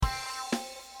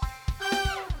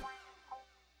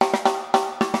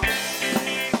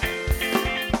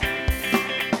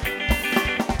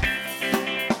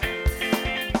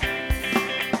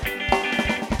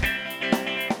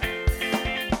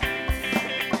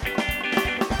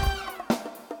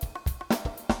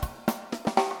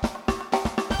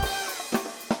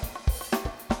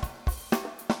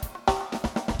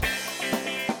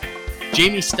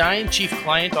Jamie Stein, Chief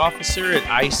Client Officer at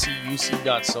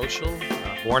ICUC.social.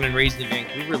 Born and raised in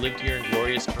Vancouver, lived here in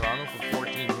glorious Toronto for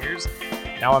 14 years.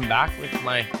 Now I'm back with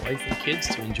my wife and kids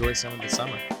to enjoy some of the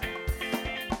summer.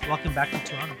 Welcome back to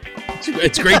Toronto.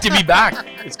 It's great to be back.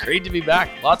 It's great to be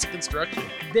back. Lots of construction.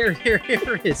 There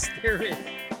is.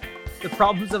 The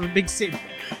problems of a big city.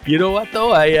 You know what,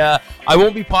 though? I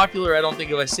won't be popular, I don't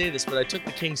think, if I say this, but I took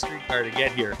the King streetcar to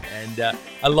get here. And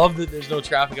I love that there's no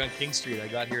traffic on King Street. I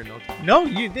got here in no time. No,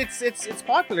 it's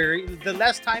popular. The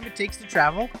less time it takes to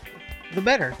travel, the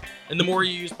better. And the more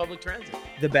you use public transit.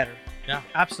 The better. Yeah.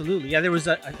 Absolutely. Yeah, there was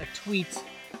a tweet.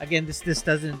 Again, this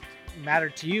doesn't matter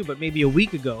to you, but maybe a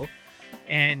week ago.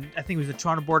 And I think it was the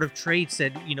Toronto Board of Trade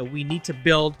said, we need to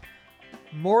build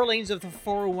more lanes of the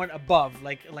 401 above,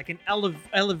 like an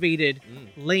elevated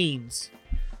lanes.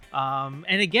 And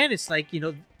again, it's like,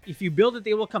 if you build it,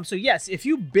 they will come. So yes, if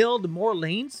you build more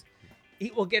lanes,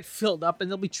 it will get filled up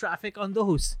and there'll be traffic on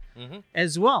those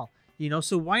as well.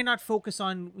 So why not focus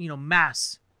on,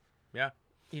 mass,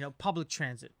 public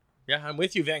transit? Yeah, I'm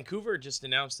with you. Vancouver just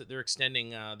announced that they're extending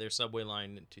their subway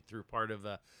line through part of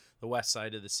the west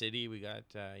side of the city. We got,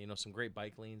 some great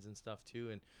bike lanes and stuff too.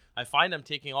 And I find I'm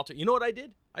taking You know what I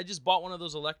did? I just bought one of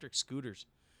those electric scooters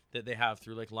that they have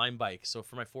through like Lime Bike. So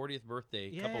for my 40th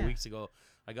birthday a couple weeks ago,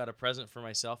 I got a present for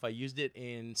myself. I used it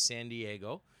in San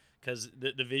Diego because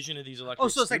the vision of these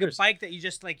electric so it's scooters, like a bike that you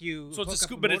just So it's a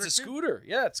scooter, but it's a scooter.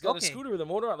 Yeah, it's got a scooter with a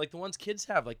motor on, like the ones kids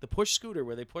have, like the push scooter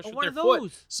where they push with their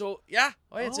foot. So yeah,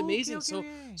 it's amazing.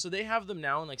 So they have them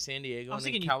now in like San Diego and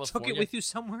in California. You took it with you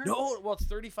somewhere? No, well, it's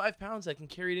 35 pounds. I can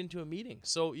carry it into a meeting.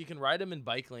 So you can ride them in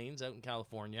bike lanes out in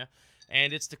California.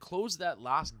 And it's to close that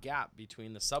last gap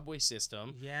between the subway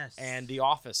system and the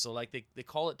office. So like they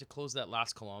call it to close that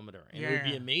last kilometer. And it would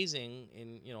be amazing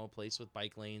in, a place with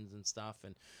bike lanes and stuff.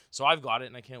 And so I've got it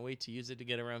and I can't wait to use it to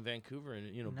get around Vancouver and,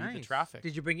 beat the traffic.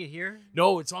 Did you bring it here?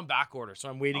 No, it's on back order. So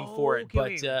I'm waiting for it.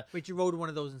 But you rode one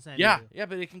of those in San Diego. Yeah,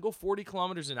 but it can go 40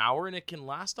 kilometers an hour and it can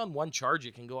last on one charge.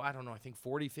 It can go, I don't know, I think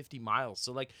 40, 50 miles.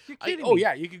 So like, you're kidding me.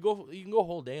 Yeah, you can go a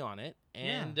whole day on it.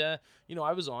 And,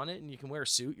 I was on it and you can wear a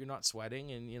suit. You're not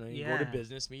sweating and, you go to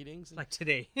business meetings. Like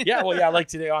today. Like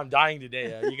today. Oh, I'm dying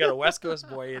today. You got a West Coast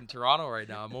boy in Toronto right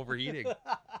now. I'm overheating.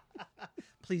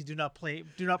 Please do not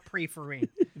pray for rain.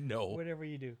 No. Whatever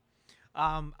you do.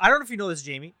 I don't know if you know this,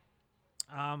 Jamie.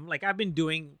 I've been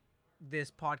doing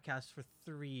this podcast for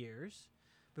 3 years.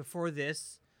 Before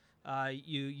this,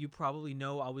 you probably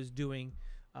know I was doing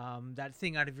that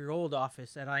thing out of your old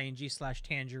office at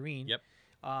ING/Tangerine. Yep.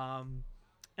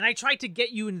 And I tried to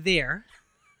get you in there,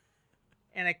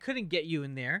 and I couldn't get you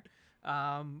in there.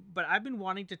 But I've been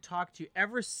wanting to talk to you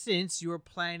ever since you were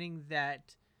planning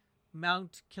that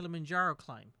Mount Kilimanjaro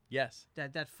climb. Yes.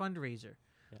 That fundraiser.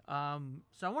 Yeah.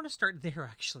 So I want to start there,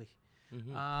 actually.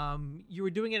 Mm-hmm. You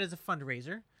were doing it as a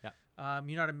fundraiser. Yeah.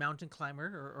 You're not a mountain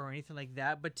climber or anything like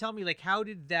that. But tell me, how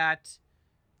did that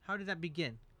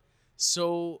begin?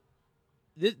 So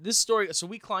this story, so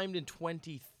we climbed in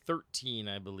 2013,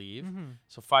 I believe. Mm-hmm.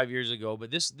 So 5 years ago, but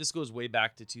this goes way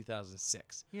back to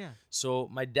 2006. Yeah. So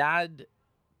my dad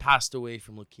passed away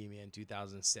from leukemia in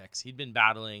 2006. He'd been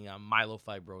battling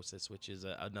myelofibrosis, which is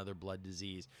another blood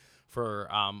disease, for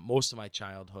most of my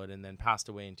childhood, and then passed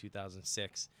away in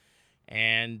 2006.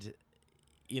 And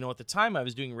at the time I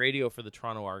was doing radio for the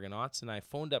Toronto Argonauts, and I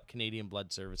phoned up Canadian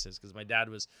Blood Services because my dad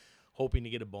was hoping to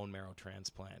get a bone marrow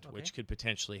transplant, which could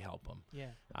potentially help him.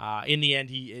 Yeah. In the end,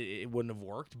 it wouldn't have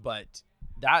worked, but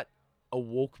that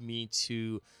awoke me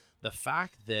to the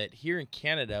fact that here in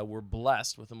Canada, we're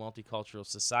blessed with a multicultural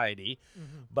society,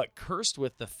 but cursed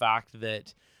with the fact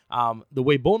that the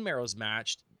way bone marrow is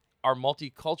matched, our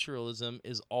multiculturalism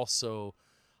is also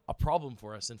a problem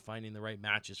for us in finding the right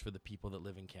matches for the people that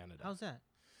live in Canada. How's that?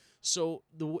 So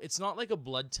it's not like a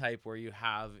blood type where you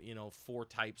have 4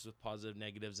 types with positive,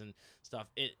 negatives, and stuff.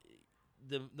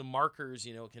 The markers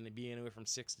can be anywhere from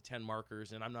 6 to 10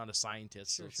 markers, and I'm not a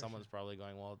scientist, so someone's probably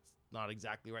going, well, it's not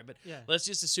exactly right. But let's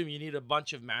just assume you need a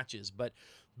bunch of matches. But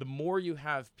the more you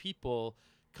have people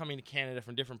coming to Canada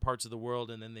from different parts of the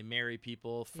world, and then they marry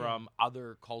people from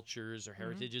other cultures or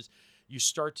heritages, you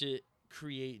start to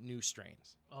create new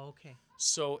strains. Oh, okay.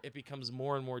 So it becomes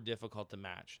more and more difficult to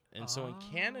match. And so in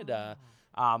Canada,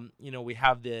 we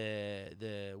have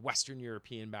the Western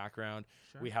European background.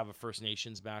 Sure. We have a First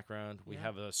Nations background. We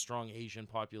have a strong Asian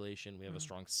population. We have a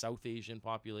strong South Asian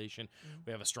population.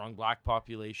 We have a strong Black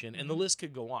population. And the list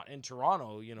could go on. In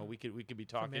Toronto, we could be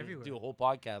talking, do a whole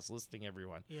podcast listing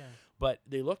everyone. Yeah. But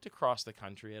they looked across the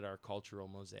country at our cultural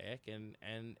mosaic, and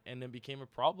it became a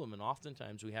problem. And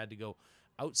oftentimes we had to go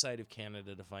outside of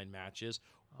Canada to find matches,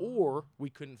 or we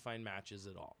couldn't find matches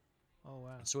at all. Oh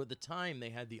wow. So at the time, they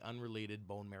had the unrelated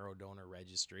bone marrow donor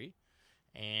registry,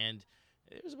 and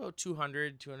there was about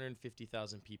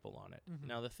 250,000 people on it. Mhm.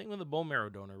 Now, the thing with the bone marrow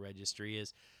donor registry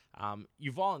is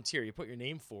you volunteer, you put your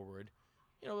name forward,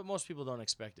 but most people don't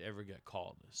expect to ever get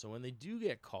called. So when they do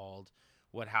get called,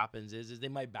 what happens is they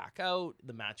might back out.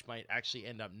 The match might actually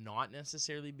end up not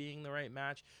necessarily being the right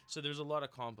match. So there's a lot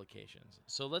of complications.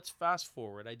 So let's fast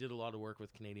forward. I did a lot of work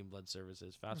with Canadian Blood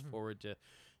Services. Fast forward to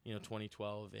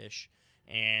 2012-ish,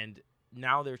 and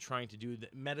now they're trying to do the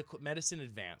medicine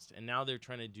advanced, and now they're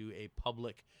trying to do a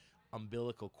public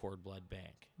umbilical cord blood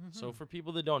bank. So for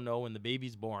people that don't know, when the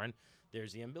baby's born,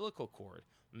 there's the umbilical cord,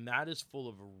 and that is full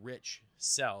of rich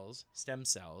cells, stem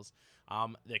cells,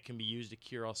 that can be used to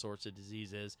cure all sorts of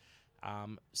diseases,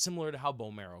 similar to how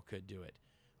bone marrow could do it.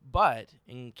 But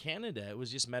in Canada, it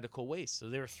was just medical waste, so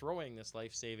they were throwing this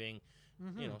life-saving,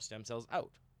 stem cells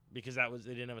out, because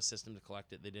they didn't have a system to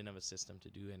collect it. They didn't have a system to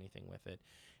do anything with it.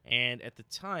 And at the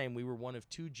time, we were one of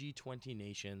 2 G20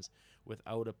 nations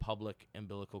without a public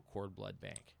umbilical cord blood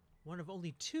bank. One of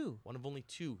only 2. One of only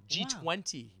 2. Wow.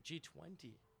 G20.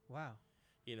 Wow.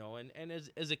 And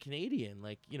as a Canadian,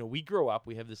 we grow up,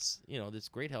 we have this, this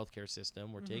great healthcare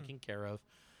system we're taken care of.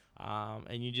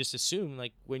 And you just assume,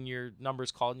 when your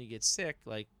number's called and you get sick,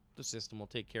 the system will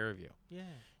take care of you. Yeah.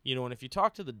 And if you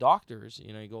talk to the doctors,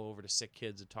 you go over to sick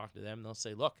kids and talk to them, they'll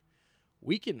say, look,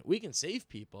 we can save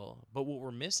people, but what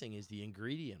we're missing is the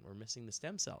ingredient. We're missing the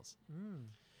stem cells.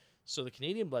 So the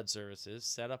Canadian Blood Services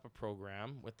set up a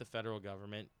program with the federal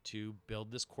government to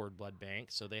build this cord blood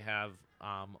bank. So they have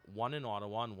one in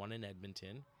Ottawa and one in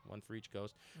Edmonton, one for each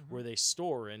coast, where they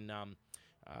store in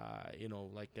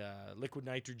liquid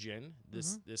nitrogen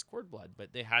this cord blood,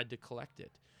 but they had to collect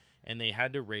it, and they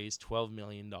had to raise $12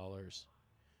 million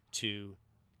to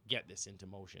get this into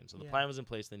motion. So the plan was in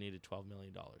place. They needed $12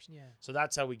 million. Yeah. So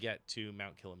that's how we get to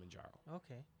Mount Kilimanjaro.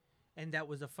 Okay. And that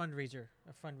was a fundraising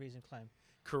climb.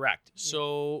 Correct. Yeah.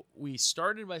 So we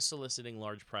started by soliciting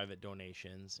large private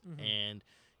donations, and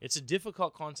it's a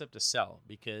difficult concept to sell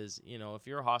because, if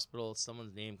you're a hospital,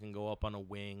 someone's name can go up on a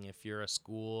wing. If you're a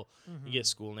school, you get a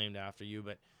school named after you.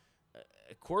 But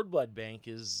a cord blood bank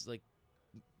is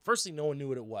firstly, no one knew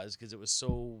what it was because it was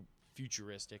so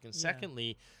futuristic. And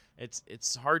secondly,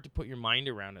 it's hard to put your mind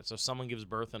around it. So if someone gives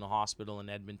birth in a hospital in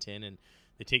Edmonton and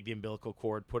they take the umbilical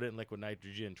cord, put it in liquid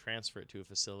nitrogen, transfer it to a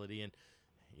facility, and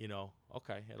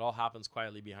okay, it all happens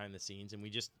quietly behind the scenes, and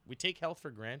we take health for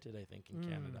granted, I think, in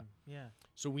Canada. Yeah.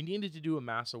 So we needed to do a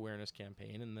mass awareness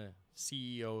campaign, and the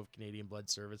CEO of Canadian Blood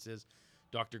Services,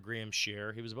 Dr. Graham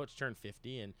Scher, he was about to turn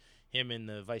 50, and him and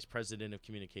the vice president of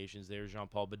communications there,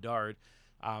 Jean-Paul Bedard,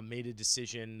 made a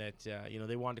decision that,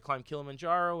 they wanted to climb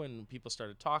Kilimanjaro, and people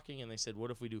started talking, and they said, what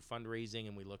if we do fundraising?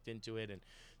 And we looked into it, and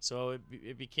so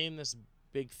it became this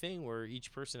big thing where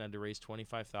each person had to raise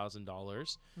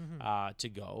 $25,000 to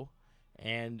go,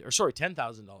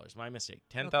 $10,000. My mistake.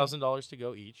 $10,000 to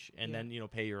go each, and then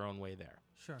pay your own way there.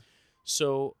 Sure.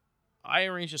 So I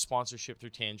arranged a sponsorship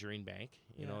through Tangerine Bank,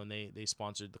 and they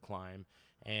sponsored the climb,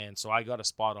 and so I got a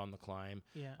spot on the climb.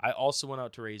 Yeah. I also went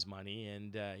out to raise money,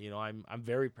 and I'm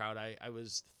very proud. I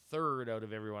was third out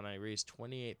of everyone. I raised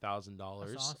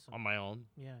 $28,000 on my own.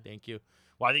 Yeah. Thank you.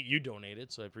 Well, I think you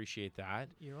donated, so I appreciate that.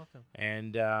 You're welcome.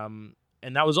 And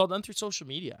that was all done through social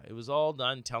media. It was all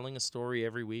done telling a story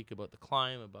every week about the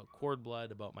climb, about cord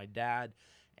blood, about my dad,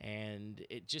 and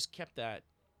it just kept that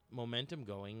momentum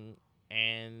going.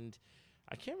 And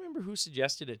I can't remember who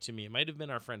suggested it to me. It might have been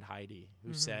our friend Heidi,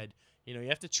 who said, you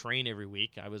have to train every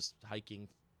week. I was hiking,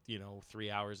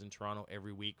 3 hours in Toronto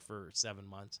every week for 7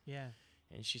 months. Yeah.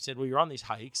 And she said, well, you're on these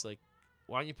hikes.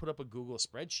 Why don't you put up a Google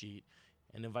spreadsheet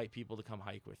and invite people to come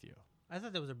hike with you? I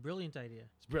thought that was a brilliant idea.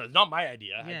 It's not my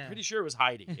idea. Yeah. I'm pretty sure it was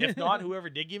Heidi. If not, whoever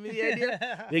did give me the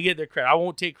idea, they get their credit. I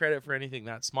won't take credit for anything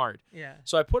that smart. Yeah.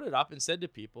 So I put it up and said to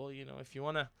people, if you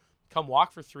want to come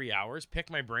walk for 3 hours, pick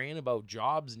my brain about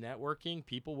jobs, networking,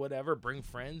 people, whatever, bring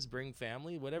friends, bring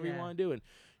family, whatever you want to do. And,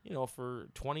 for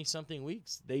 20-something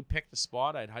weeks, they picked a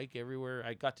spot. I'd hike everywhere.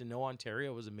 I got to know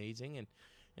Ontario. It was amazing. And,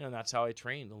 that's how I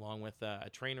trained, along with a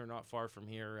trainer not far from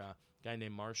here, a guy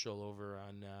named Marshall over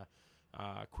on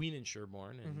Queen and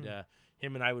Sherbourne. And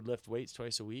him and I would lift weights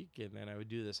twice a week, and then I would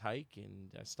do this hike,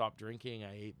 and I stopped drinking.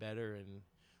 I ate better, and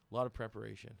a lot of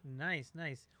preparation. Nice.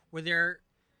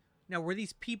 Were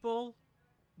these people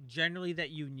generally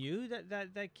that you knew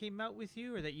that came out with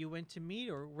you, or that you went to meet,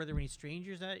 or were there any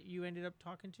strangers that you ended up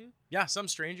talking to? Yeah, some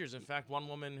strangers. In fact, one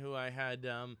woman who I had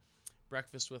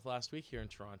breakfast with last week here in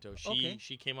Toronto,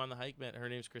 she came on the hike. Her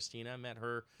name's Christina. Met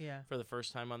her for the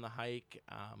first time on the hike.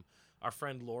 Our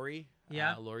friend Lori,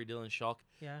 Lori Dillon Shulk.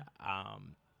 Yeah.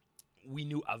 we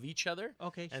knew of each other.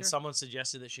 Okay, And sure. someone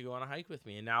suggested that she go on a hike with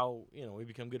me, and now we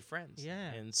become good friends.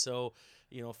 Yeah. And so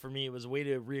for me, it was a way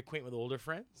to reacquaint with older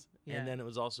friends, Yeah. and then it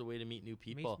was also a way to meet new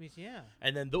people. Yeah.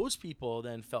 And then those people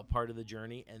then felt part of the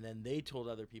journey, and then they told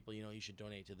other people, you should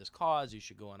donate to this cause, you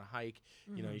should go on a hike,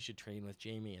 Mm-hmm. you should train with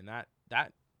Jamie, and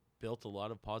that built a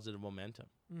lot of positive momentum.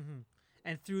 Mm-hmm.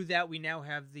 And through that, we now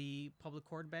have the public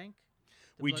cord bank.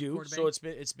 The We blood do. cord So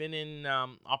bank? it's been in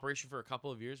operation for a couple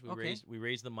of years. Okay. We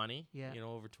raised the money. Yeah.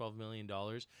 Over $12 million.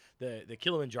 The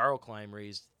Kilimanjaro climb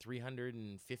raised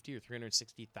 $350,000 or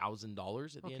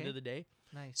 $360,000 at the end Okay. of the day.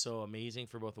 Nice. So amazing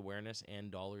for both awareness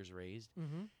and dollars raised.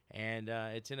 Mm-hmm. And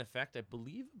it's in effect, I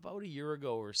believe, about a year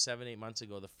ago or 7-8 months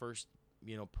ago, the first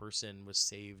person was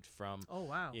saved from Oh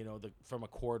wow. from a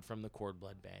cord from the cord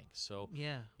blood bank. So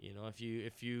Yeah.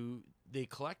 if you they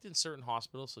collect in certain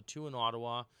hospitals, so 2 in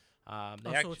Ottawa.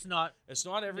 So it's not. It's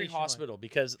not every nationwide. hospital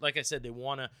because, like I said, they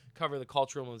want to cover the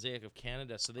cultural mosaic of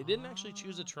Canada. So they didn't actually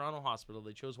choose a Ah. Toronto hospital.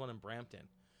 They chose one in Brampton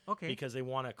Okay. because they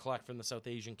want to collect from the South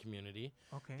Asian community.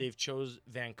 Okay. They've chose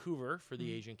Vancouver for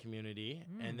the Asian community,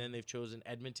 Mm. and then they've chosen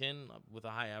Edmonton with a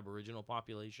high Aboriginal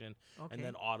population, Okay. and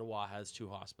then Ottawa has 2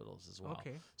 hospitals as well.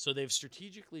 Okay. So they've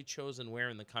strategically chosen where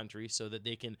in the country so that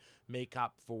they can make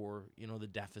up for the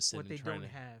deficit. What in they trying don't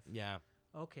to, have. Yeah,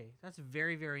 Okay, that's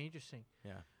very, very interesting.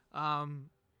 yeah.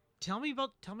 Tell me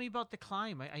about the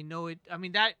climb. I know it. I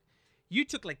mean that you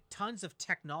took like tons of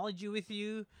technology with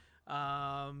you,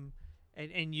 and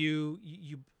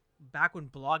you back when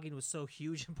blogging was so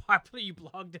huge and popular, you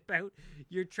blogged about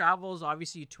your travels.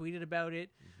 Obviously, you tweeted about it.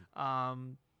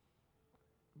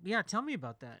 Yeah, tell me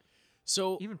about that.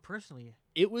 So Even personally.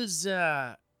 it was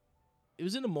an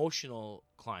emotional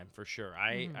climb for sure.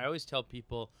 Mhm. I always tell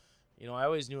people, I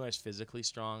always knew I was physically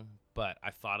strong, but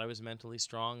I thought I was mentally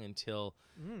strong until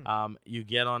you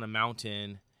get on a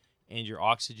mountain and your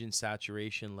oxygen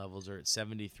saturation levels are at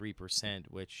 73%,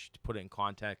 which, to put it in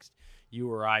context, you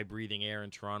or I breathing air in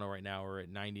Toronto right now are at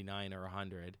 99 or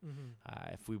 100.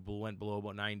 If we went below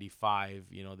about 95,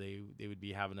 they would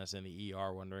be having us in the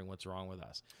ER wondering what's wrong with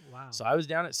us. Wow. So I was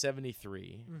down at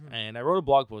 73, Mhm. and I wrote a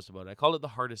blog post about it. I called it the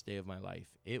hardest day of my life.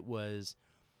 It was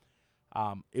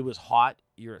hot.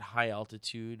 You're at high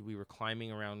altitude. We were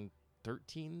climbing around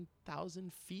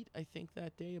 13,000 feet, I think,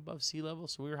 that day above sea level.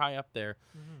 So we were high up there,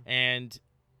 and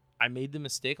I made the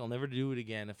mistake. I'll never do it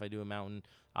again if I do a mountain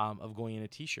of going in a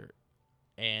t-shirt.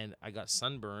 And I got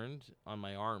sunburned on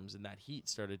my arms, and that heat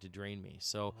started to drain me.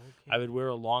 So I would wear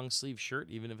a long sleeve shirt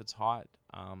even if it's hot.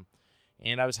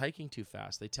 And I was hiking too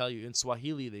fast. They tell you in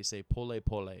Swahili, they say pole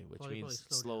pole, which Pole, means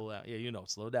pole, slow down. Yeah,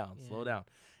 slow down, slow Yeah. down.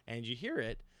 And you hear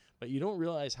it, but you don't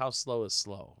realize how slow is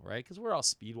slow, right? Because we're all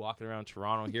speed walking around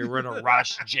Toronto here. We're in a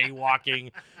rush,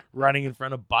 jaywalking, running in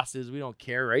front of buses. We don't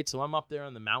care, right? So I'm up there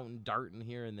on the mountain, darting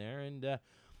here and there. And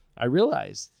I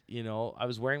realized, I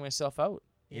was wearing myself out.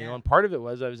 Yeah. And part of it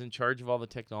was I was in charge of all the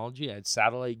technology. I had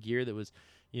satellite gear that was,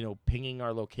 pinging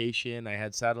our location. I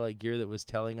had satellite gear that was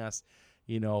telling us,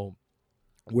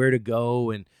 where to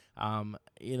go. And,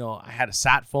 I had a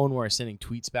sat phone where I was sending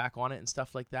tweets back on it and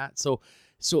stuff like that. So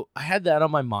I had that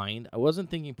on my mind. I wasn't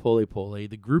thinking pole pole.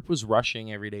 The group was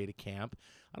rushing every day to camp.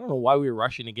 I don't know why we were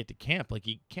rushing to get to camp. Like,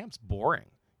 camp's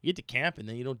boring. You get to camp and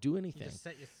then you don't do anything.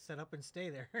 You set up and stay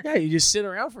there. Yeah, you just sit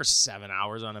around for 7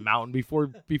 hours on a mountain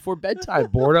before bedtime,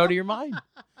 bored out of your mind.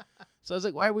 So I was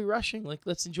like, why are we rushing? Like,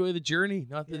 let's enjoy the journey,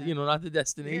 not the not the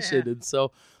destination. Yeah. And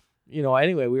so,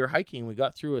 anyway, we were hiking. We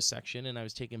got through a section, and I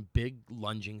was taking big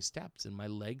lunging steps, and my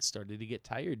legs started to get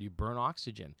tired. You burn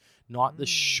oxygen, not the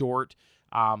short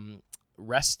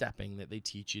rest stepping that they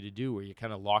teach you to do, where you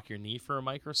kind of lock your knee for a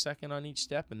microsecond on each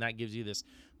step, and that gives you this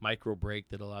micro break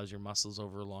that allows your muscles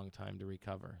over a long time to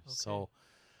recover. Okay. So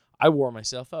I wore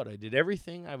myself out. I did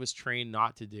everything I was trained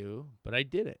not to do, but I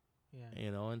did it.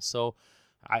 Yeah. And so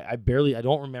I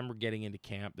don't remember getting into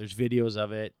camp. There's videos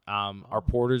of it. Our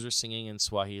porters are singing in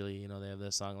Swahili. They have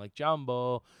this song like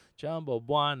Jambo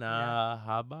Bwana,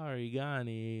 Habari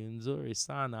Gani, Nzuri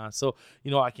Sana. So,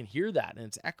 I can hear that, and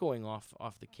it's echoing off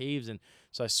the caves. And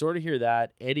so I sort of hear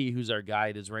that. Eddie, who's our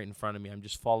guide, is right in front of me. I'm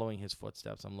just following his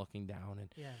footsteps. I'm looking down,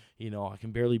 and, I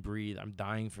can barely breathe. I'm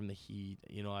dying from the heat.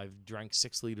 I've drank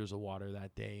 6 liters of water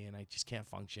that day, and I just can't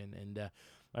function. And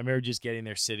I remember just getting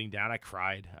there, sitting down. I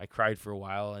cried for a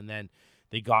while, and then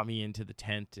they got me into the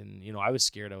tent, and, I was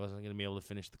scared I wasn't going to be able to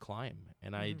finish the climb.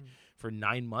 And I'd, for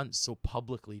 9 months, so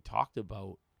publicly talked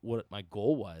about what my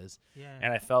goal was. Yeah.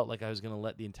 And I felt like I was going to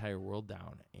let the entire world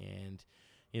down. And,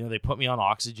 they put me on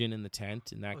oxygen in the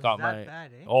tent, and that got my...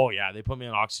 bad, eh? Oh, yeah. They put me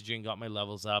on oxygen, got my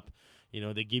levels up.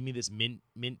 They gave me this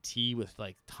mint tea with,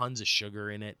 like, tons of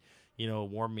sugar in it.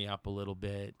 warmed me up a little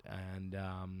bit, and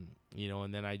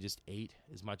and then I just ate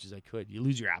as much as I could. You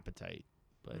lose your appetite,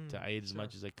 but I ate as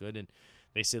much as I could, and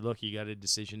they said, look, you got a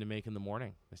decision to make in the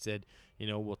morning. I said,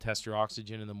 we'll test your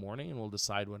oxygen in the morning, and we'll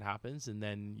decide what happens, and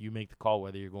then you make the call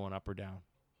whether you're going up or down.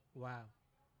 Wow.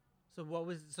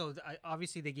 So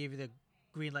obviously they gave you the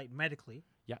green light medically.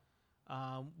 Yeah.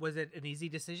 Was it an easy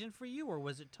decision for you, or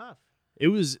was it tough?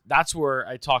 That's where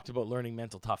I talked about learning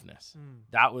mental toughness.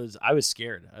 I was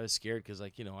scared. I was scared because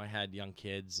I had young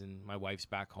kids and my wife's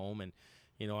back home, and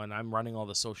and I'm running all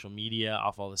the social media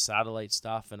off all the satellite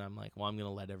stuff, and I'm like, well, I'm going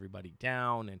to let everybody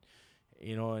down.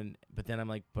 And, but then I'm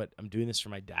like, but I'm doing this for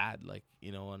my dad. Like,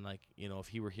 if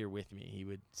he were here with me, he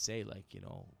would say like,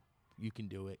 you can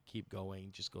do it, keep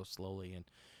going, just go slowly. And,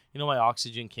 my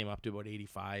oxygen came up to about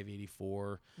 85,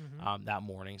 84 that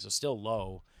morning. So still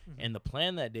low. And the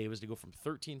plan that day was to go from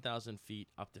 13,000 feet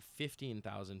up to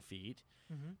 15,000 feet,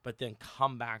 but then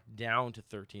come back down to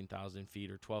 13,000 feet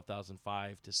or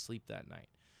 12,005 to sleep that night.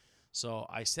 So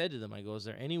I said to them, I go, is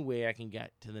there any way I can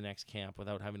get to the next camp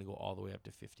without having to go all the way up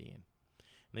to 15?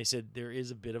 And they said, there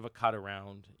is a bit of a cut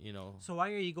around, So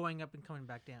why are you going up and coming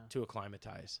back down? To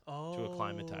acclimatize. Oh. To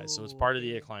acclimatize. So it's part of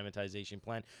the acclimatization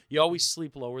plan. You always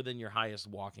sleep lower than your highest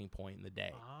walking point in the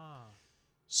day.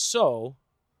 So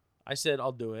I said,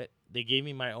 I'll do it. They gave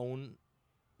me my own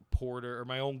porter or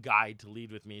my own guide to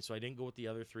lead with me. So I didn't go with the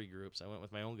other three groups. I went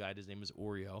with my own guide. His name is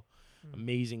Oreo.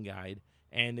 Amazing guide.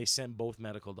 And they sent both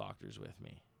medical doctors with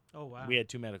me. Oh, wow. We had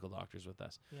 2 medical doctors with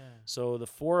us. Yeah. So the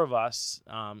 4 of us,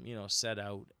 set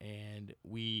out, and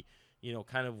we,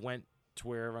 kind of went to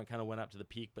where everyone kind of went up to the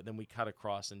peak, but then we cut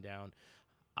across and down.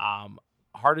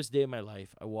 Hardest day of my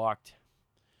life. I walked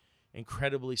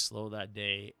incredibly slow that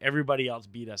day. Everybody else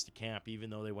beat us to camp, even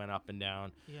though they went up and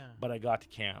down. Yeah. But I got to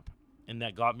camp, and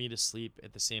that got me to sleep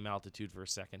at the same altitude for a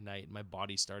second night. And my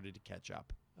body started to catch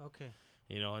up. Okay.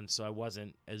 And so I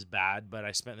wasn't as bad, but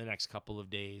I spent the next couple of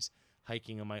days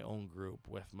hiking on my own group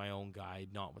with my own guide,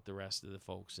 not with the rest of the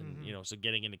folks. And, so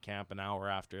getting into camp an hour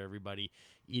after everybody,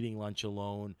 eating lunch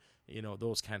alone,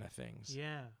 those kind of things.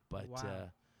 Yeah. But, wow.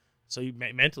 So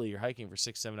mentally you're hiking for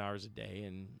 6-7 hours a day,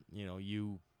 and,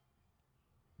 you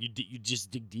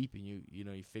just dig deep and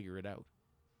you figure it out.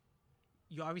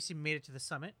 You obviously made it to the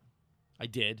summit. I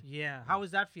did. Yeah. How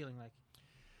was that feeling like?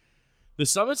 The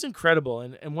summit's incredible,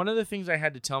 and one of the things I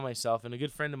had to tell myself, and a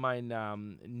good friend of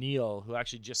mine, Neil, who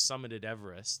actually just summited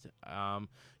Everest,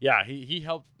 he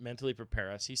helped mentally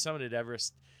prepare us. He summited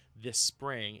Everest this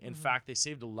spring. In fact, they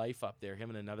saved a life up there. Him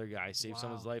and another guy saved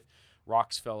someone's life.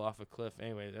 Rocks fell off a cliff.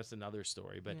 Anyway, that's another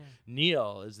story. But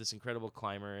Neil is this incredible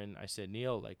climber, and I said,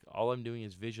 Neil, like, all I'm doing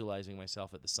is visualizing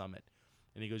myself at the summit.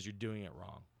 And he goes, you're doing it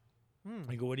wrong.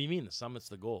 I go, what do you mean? The summit's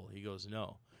the goal. He goes,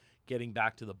 no. Getting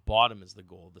back to the bottom is the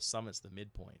goal. The summit's the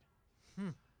midpoint.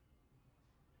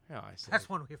 Yeah, I said, that's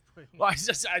one way of putting it. Well,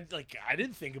 I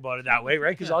didn't think about it that way,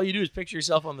 right? Because all you do is picture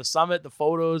yourself on the summit, the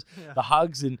photos, the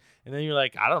hugs, and then you're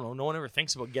like, I don't know. No one ever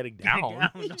thinks about getting down.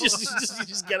 You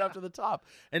just get up to the top.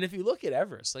 And if you look at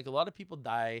Everest, like a lot of people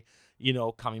die,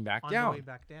 coming back on down. the way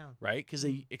back down. Right? Because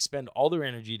they expend all their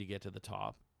energy to get to the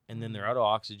top. And then they're out of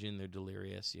oxygen, they're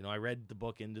delirious. I read the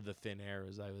book Into the Thin Air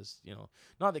as I was,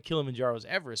 not that Kilimanjaro is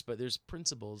Everest, but there's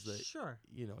principles that,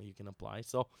 you can apply.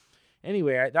 So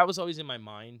anyway, that was always in my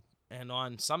mind. And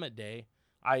on summit day,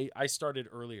 I started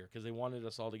earlier because they wanted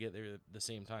us all to get there at the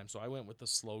same time. So I went with the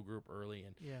slow group early.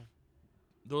 And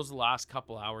those last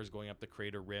couple hours going up the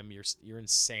crater rim, you're in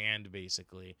sand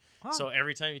basically. Huh. So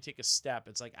every time you take a step,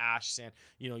 it's like ash, sand,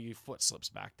 your foot slips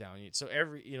back down. So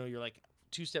you're like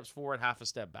 2 steps forward, half a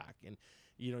step back, and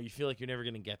you feel like you're never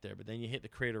going to get there, but then you hit the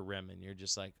crater rim and you're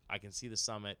just like, I can see the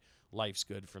summit, life's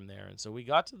good from there. And so we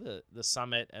got to the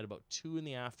summit at about 2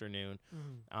 p.m.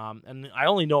 And I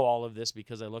only know all of this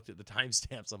because I looked at the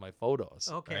timestamps on my photos.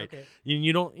 Okay. Right?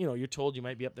 You don't, you're told you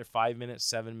might be up there 5 minutes,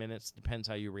 7 minutes, depends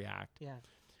how you react. Yeah.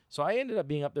 So I ended up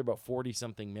being up there about 40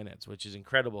 something minutes, which is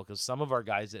incredible because some of our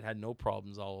guys that had no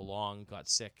problems all along got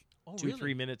sick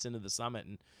 2-3 minutes into the summit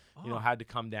and had to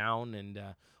come down. And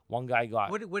one guy got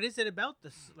what is it about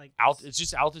this, like it's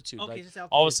just altitude. Okay, like just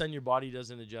altitude. All of a sudden your body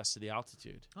doesn't adjust to the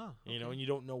altitude. Okay. And you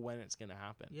don't know when it's going to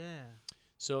happen. Yeah.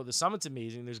 So the summit's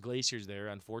amazing. There's glaciers there.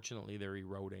 Unfortunately, they're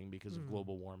eroding because of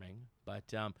global warming.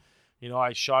 But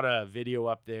I shot a video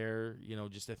up there,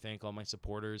 just to thank all my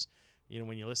supporters.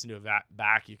 When you listen to it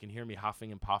back, you can hear me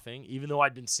huffing and puffing, even though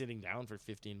I'd been sitting down for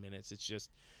 15 minutes. It's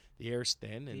just the air's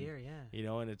thin, and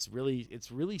and it's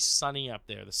really sunny up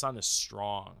there. The sun is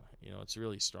strong. It's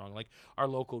really strong. Like our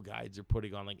local guides are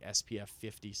putting on like SPF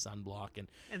 50 sunblock, and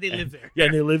they live there. Yeah,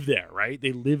 and they live there, right?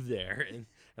 They live there, and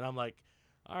I'm like,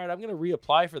 all right, I'm going to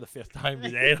reapply for the 5th time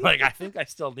today. Like, I think I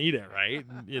still need it, right?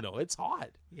 And, it's hot.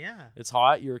 Yeah. It's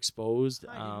hot. You're exposed.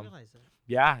 I didn't realize that.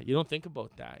 Yeah, you don't think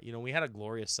about that. We had a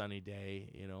glorious sunny day,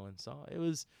 and so it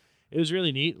was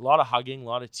really neat. A lot of hugging, a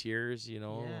lot of tears,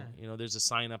 Yeah. There's a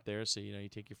sign up there, so you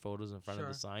take your photos in front of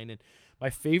the Sure. sign. And my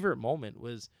favorite moment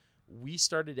was we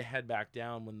started to head back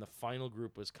down when the final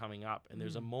group was coming up, and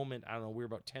there's a moment, I don't know, we were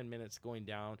about 10 minutes going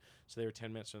down, so they were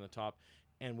 10 minutes from the top,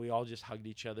 and we all just hugged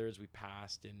each other as we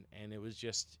passed, and it was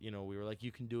just, we were like,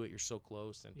 you can do it, you're so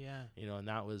close. And Yeah. and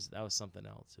that was something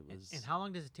else. It was And how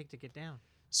long does it take to get down?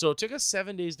 So it took us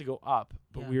 7 days to go up,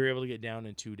 but Yeah. we were able to get down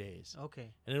in 2 days.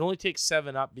 Okay. And it only takes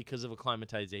 7 up because of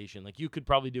acclimatization. Like, you could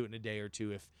probably do it in a day or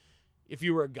two if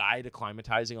you were a guide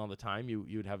acclimatizing all the time, you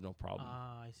would have no problem.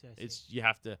 I see. It's you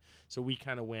have to. So we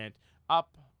kind of went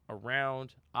up,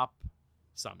 around, up,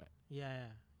 summit. Yeah.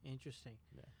 Interesting.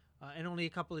 Yeah. And only a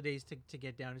couple of days to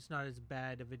get down. It's not as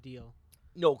bad of a deal.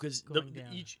 No, because Going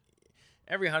down.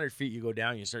 every 100 feet you go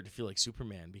down, you start to feel like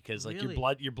Superman because like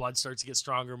Really? your blood starts to get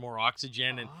stronger, more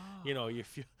oxygen, and you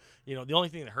feel. The only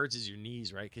thing that hurts is your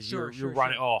knees, right? Because Sure, you're sure,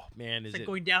 running. sure. Oh man, It's is like it?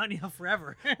 going downhill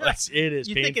forever. It is.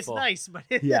 You painful. think it's nice, but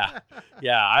Yeah.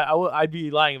 I'd be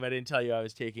lying if I didn't tell you I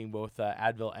was taking both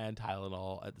Advil and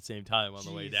Tylenol at the same time on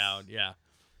the way Jeez. down. Yeah.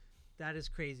 That is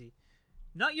crazy.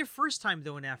 Not your first time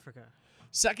though in Africa.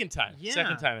 Second time. Yeah.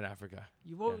 Second time in Africa.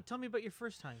 You Yeah. tell me about your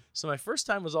first time. So my first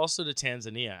time was also to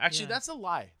Tanzania. Actually, Yeah. that's a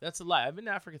lie. I've been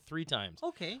to Africa 3 times.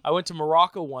 Okay. I went to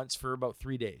Morocco once for about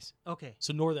 3 days. Okay.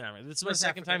 So Northern Africa. This is my North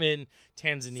second Africa. time in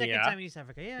Tanzania. Second time in East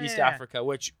Africa. Yeah. East yeah, yeah. Africa,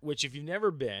 which if you've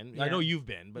never been, I Yeah. know you've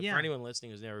been, but Yeah. for anyone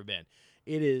listening who's never been,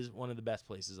 it is one of the best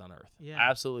places on earth. Yeah. I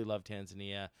absolutely love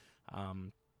Tanzania.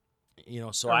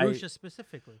 So Arusha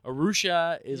specifically.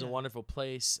 Arusha is a Yeah. wonderful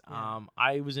place. Yeah.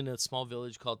 I was in a small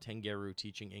village called Tengeru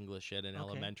teaching English at an Okay.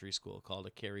 elementary school called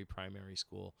Akari Primary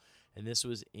School. And this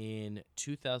was in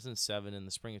 2007, in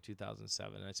the spring of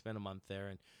 2007. And I spent a month there.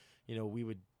 And, we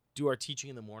would do our teaching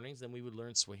in the mornings. Then we would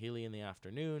learn Swahili in the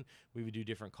afternoon. We would do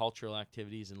different cultural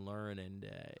activities and learn. And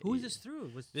Who is this through?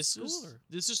 Was This school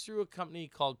this is through a company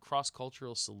called Cross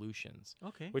Cultural Solutions, or?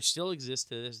 Okay. which still exists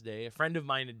to this day. A friend of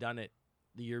mine had done it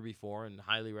the year before and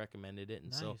highly recommended it.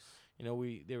 And Nice. so,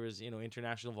 there was,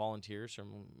 international volunteers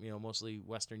from, mostly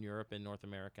Western Europe and North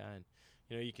America.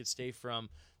 And, you could stay from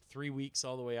 3 weeks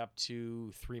all the way up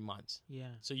to 3 months.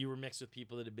 Yeah. So you were mixed with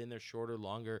people that had been there shorter,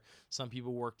 longer. Some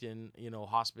people worked in,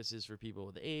 hospices for people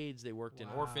with AIDS. They worked in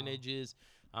Wow. orphanages.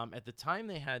 At the time,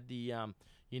 they had the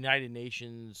United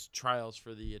Nations trials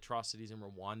for the atrocities in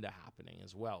Rwanda happening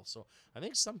as well. So I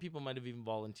think some people might have even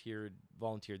volunteered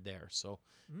there. So,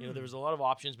 there was a lot of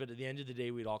options. But at the end of the day,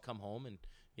 we'd all come home and,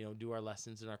 do our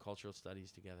lessons and our cultural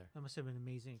studies together. That must have been an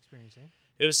amazing experience, eh?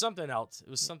 It was something else.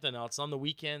 On the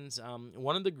weekends,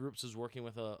 one of the groups was working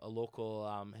with a local,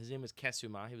 his name was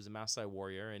Kesuma. He was a Maasai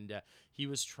warrior, and he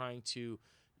was trying to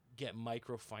get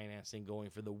microfinancing going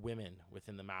for the women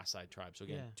within the Maasai tribe. So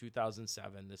again, Yeah.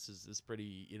 2007, this is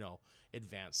pretty,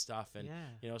 advanced stuff. And,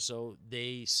 Yeah. so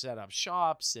they set up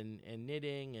shops and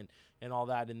knitting and all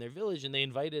that in their village. And they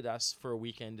invited us for a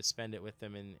weekend to spend it with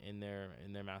them in their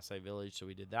Maasai village. So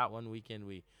we did that one weekend.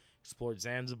 We explored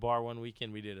Zanzibar one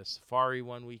weekend. We did a safari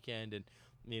one weekend. And,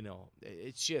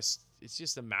 it's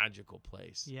just a magical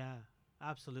place. Yeah,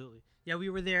 absolutely. Yeah, we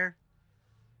were there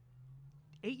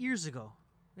 8 years ago.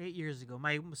 8 years ago.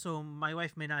 My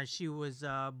wife Minaj, she was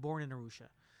born in Arusha.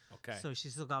 Okay. So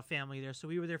she's still got family there. So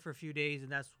we were there for a few days,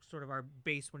 and that's sort of our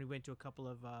base when we went to a couple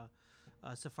of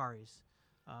safaris.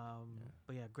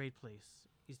 But yeah, great place.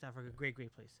 East Africa, great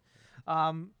place.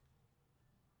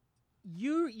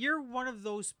 You're one of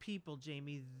those people,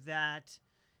 Jamie, that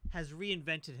has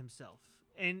reinvented himself.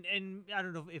 And I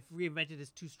don't know if reinvented is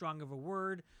too strong of a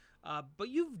word, but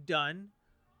you've done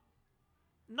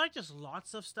not just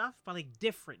lots of stuff, but like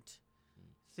different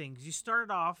things. You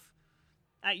started off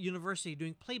at university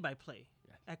doing play-by-play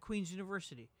at Queen's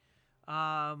University.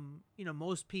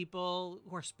 Most people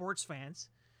who are sports fans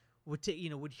would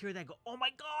hear that and go, "Oh my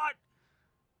God,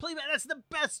 play-by, that's the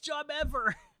best job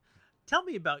ever." Tell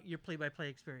me about your play-by-play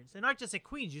experience, and not just at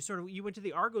Queen's. You went to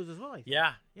the Argos as well, I think.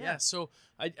 Yeah. So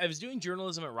I was doing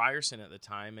journalism at Ryerson at the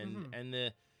time, and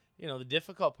the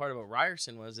difficult part about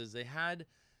Ryerson was they had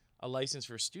a license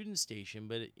for a student station,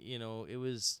 but it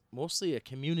was mostly a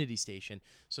community station,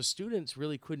 so students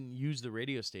really couldn't use the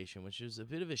radio station, which was a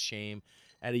bit of a shame.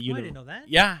 At a I didn't know that.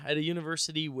 Yeah, at a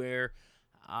university where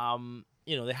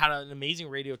they had an amazing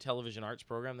radio, television, arts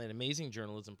program. They had an amazing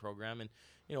journalism program. And,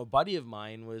 a buddy of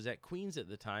mine was at Queen's at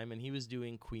the time, and he was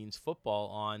doing Queen's football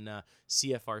on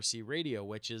CFRC radio,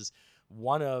 which is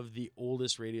one of the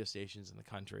oldest radio stations in the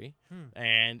country,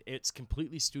 and it's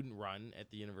completely student run at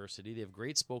the university. They have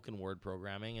great spoken word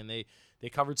programming, and they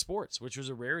covered sports, which was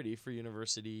a rarity for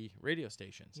university radio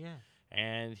stations. Yeah.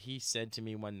 And he said to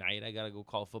me one night, I got to go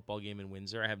call a football game in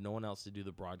Windsor. I have no one else to do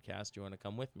the broadcast. Do you want to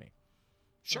come with me?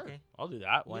 Sure, Okay. I'll do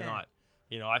that. Why not?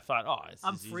 I thought,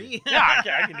 I'm is free. easy. Yeah,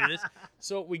 I can do this.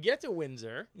 So we get to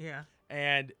Windsor, Yeah.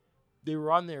 and they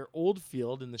were on their old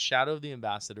field in the shadow of the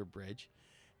Ambassador Bridge.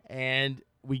 And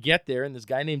we get there, and this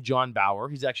guy named John Bauer,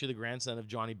 he's actually the grandson of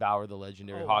Johnny Bauer, the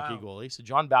legendary hockey goalie. So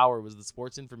John Bauer was the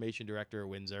sports information director at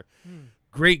Windsor.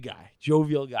 Great guy,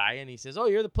 jovial guy. And he says, oh,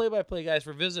 you're the play-by-play guys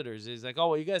for visitors. He's like, oh,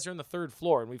 well, you guys are on the third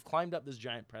floor, and we've climbed up this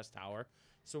giant press tower.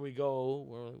 So we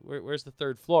go, where's the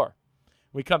third floor?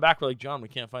 We come back, we're like, John, we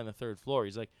can't find the third floor.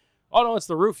 He's like, oh, no, it's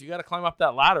the roof. You got to climb up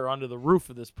that ladder onto the roof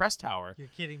of this press tower. You're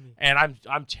kidding me. And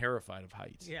I'm terrified of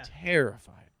heights. Yeah.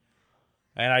 Terrified.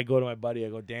 And I go to my buddy. I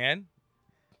go, Dan,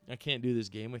 I can't do this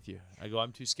game with you. I go,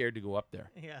 I'm too scared to go up there.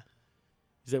 Yeah.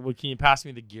 He's like, well, can you pass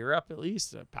me the gear up at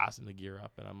least? I pass him the gear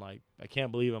up. And I'm like, I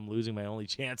can't believe I'm losing my only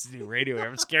chance to do radio here.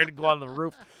 I'm scared to go on the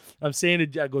roof. I'm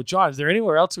saying to I go, John, is there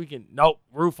anywhere else we can? Nope,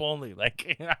 roof only.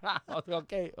 Like,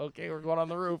 okay, we're going on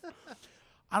the roof.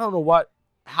 I don't know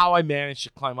how I managed to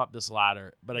climb up this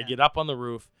ladder, but I get up on the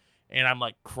roof. And I'm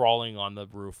like crawling on the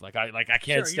roof, like I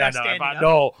can't stand up.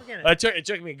 No, it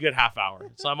took me a good half hour.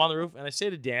 So I'm on the roof, and I say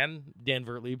to Dan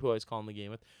Vertlieb, who I was calling the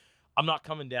game with, I'm not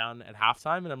coming down at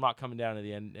halftime, and I'm not coming down at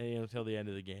the end until the end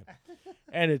of the game.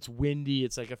 And it's windy.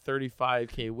 It's like a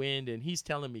 35K wind, and he's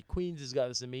telling me Queens has got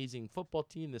this amazing football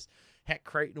team, this Heck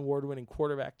Crichton Award-winning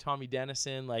quarterback Tommy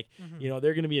Dennison. Like,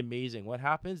 they're going to be amazing. What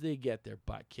happens? They get their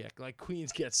butt kicked. Like,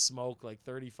 Queens gets smoked like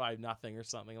 35-0 or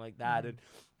something like that, and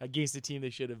against a team they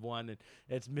should have won. And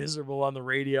it's miserable on the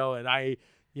radio, and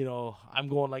I'm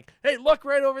going like, hey, look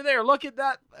right over there. Look at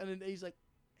that. And then he's like,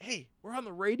 hey, we're on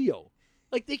the radio.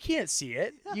 Like, they can't see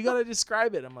it. You got to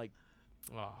describe it. I'm like,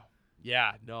 oh,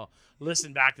 yeah, no.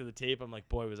 Listen back to the tape. I'm like,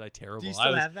 boy, was I terrible. Do you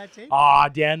still have that tape?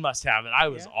 Dan must have it. I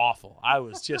was awful. I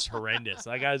was just horrendous.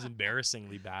 That guy was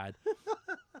embarrassingly bad.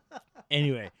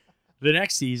 Anyway, the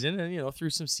next season, and through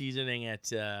some seasoning at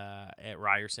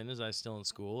Ryerson as I was still in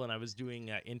school, and I was doing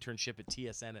an internship at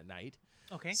TSN at night.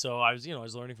 Okay. So I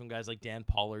was learning from guys like Dan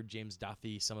Pollard, James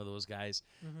Duffy, some of those guys,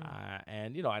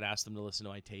 and I'd ask them to listen to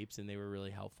my tapes, and they were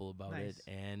really helpful about it.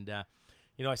 And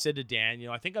I said to Dan,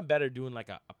 I think I'm better doing like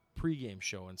a pregame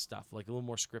show and stuff, like a little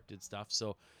more scripted stuff.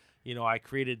 So, I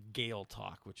created Gale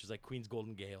Talk, which is like Queen's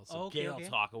Golden Gale. So Gale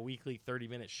Talk, a weekly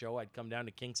 30-minute show. I'd come down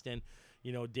to Kingston,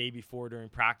 day before during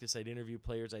practice. I'd interview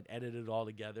players. I'd edit it all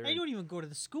together. I don't even go to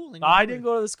the school anymore. No, I didn't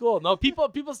go to the school. No,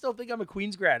 people still think I'm a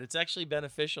Queens grad. It's actually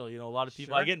beneficial. A lot of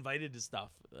people, I get invited to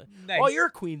stuff. Nice. Oh, you're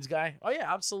a Queens guy. Oh,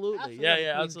 yeah, absolutely.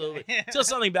 Yeah, absolutely. Until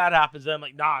something bad happens, then I'm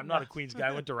like, nah, I'm not a Queens guy.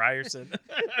 I went to Ryerson.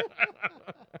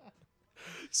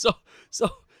 So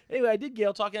anyway, I did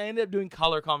Gale Talk, and I ended up doing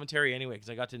color commentary anyway because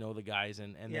I got to know the guys.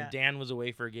 And then Dan was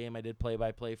away for a game. I did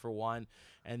play-by-play for one.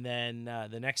 And then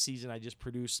the next season, I just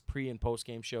produced pre- and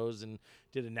post-game shows and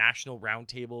did a national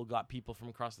roundtable, got people from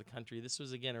across the country. This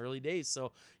was, again, early days.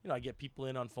 So, I get people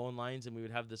in on phone lines, and we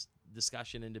would have this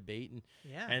discussion and debate.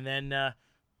 And then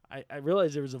I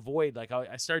realized there was a void. Like,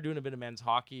 I started doing a bit of men's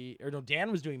hockey.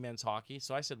 Dan was doing men's hockey.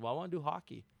 So I said, well, I want to do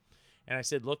hockey. And I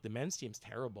said, look, the men's team's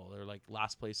terrible. They're like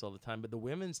last place all the time. But the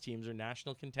women's teams are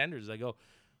national contenders. I go,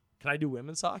 can I do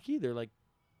women's hockey? They're like,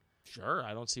 sure,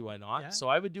 I don't see why not. Yeah. So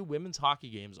I would do women's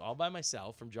hockey games all by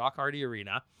myself from Jock Hardy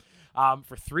Arena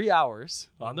for 3 hours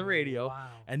on the radio. Wow.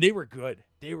 And they were good.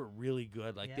 They were really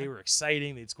good. Like, they were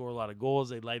exciting. They'd score a lot of goals.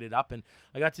 They'd light it up. And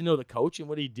I got to know the coach. And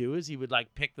what he'd do is he would,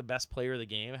 like, pick the best player of the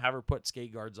game, have her put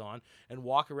skate guards on, and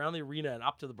walk around the arena and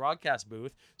up to the broadcast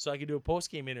booth so I could do a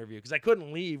post-game interview because I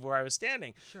couldn't leave where I was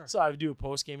standing. Sure. So I would do a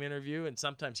post-game interview, and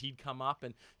sometimes he'd come up.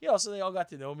 And, so they all got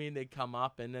to know me, and they'd come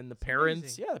up. And then the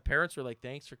parents were like,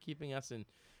 thanks for keeping us in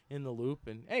the loop.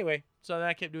 And anyway, so then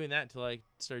I kept doing that until I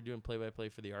started doing play-by-play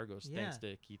for the Argos, thanks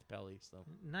to Keith Pelly. So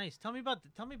nice. Tell me about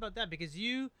that because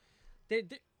the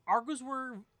Argos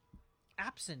were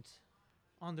absent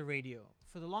on the radio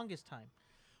for the longest time.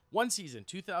 One season,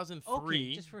 2003.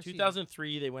 Okay, just for a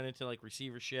 2003, they went into like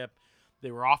receivership. They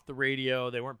were off the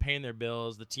radio. They weren't paying their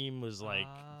bills. The team was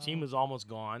almost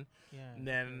gone. Yeah. And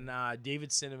then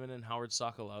David Cinnamon and Howard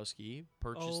Sokolowski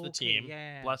purchased the team.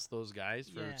 Yeah. Bless those guys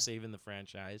for saving the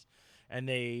franchise. And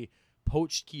they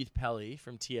poached Keith Pelly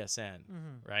from TSN,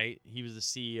 right? He was the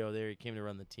CEO there. He came to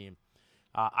run the team.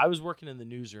 I was working in the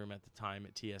newsroom at the time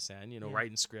at TSN,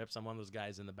 writing scripts. I'm one of those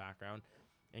guys in the background.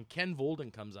 And Ken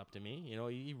Volden comes up to me.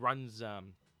 He runs the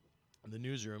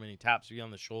newsroom, and he taps me on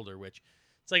the shoulder, which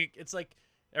it's like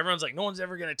everyone's like, no one's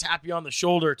ever gonna tap you on the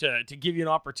shoulder to give you an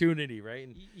opportunity, right?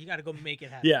 And You got to go make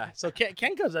it happen. yeah, so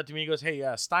Ken comes up to me, he goes, "Hey,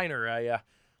 Steiner,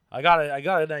 I got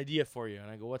an idea for you." And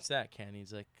I go, "What's that, Ken?"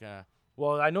 He's like,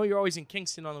 "Well, I know you're always in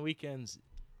Kingston on the weekends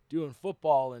doing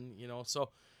football, and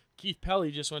so Keith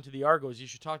Pelly just went to the Argos. You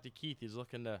should talk to Keith. He's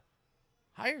looking to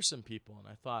hire some people." And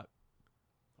I thought,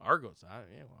 Argos,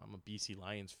 I'm a BC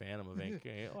Lions fan. I'm a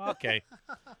Vancouver. Well, okay,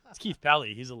 it's Keith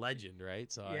Pelly. He's a legend,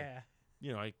 right? So Yeah.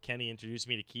 Kenny introduced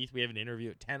me to Keith. We have an interview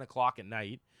at 10 o'clock at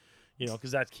night.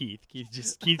 Because that's Keith. Keith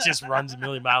just runs a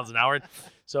million miles an hour.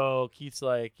 So Keith's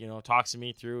like, talks to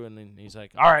me through, and then he's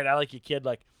like, "All right, I like you, kid.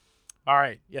 Like, all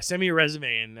right, yeah, send me your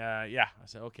resume." And I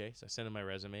said, "Okay." So I send him my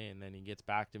resume, and then he gets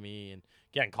back to me, and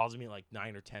again calls me at like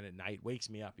 9 or 10 at night, wakes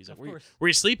me up. He's like, "Were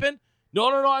you sleeping?" No,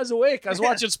 I was awake. I was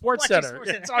watching Sports Center.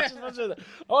 I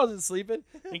wasn't sleeping.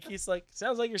 And Keith's like,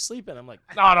 "Sounds like you're sleeping." I'm like,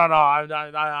 No.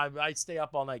 I stay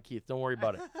up all night, Keith. Don't worry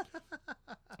about it.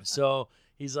 So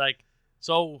he's like,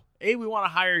 "So, A, we want to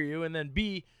hire you, and then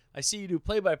B, I see you do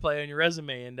play-by-play on your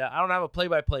resume, and I don't have a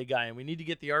play-by-play guy, and we need to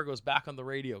get the Argos back on the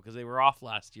radio because they were off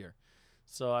last year."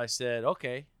 So I said,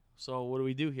 "Okay, so what do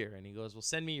we do here?" And he goes, "Well,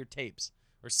 send me your tapes,"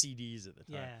 or CDs at the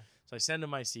time. Yeah. So I send him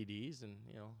my CDs, and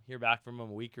hear back from him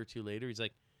a week or two later. He's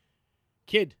like,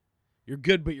 "Kid, you're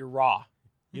good, but you're raw.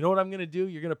 You know what I'm going to do?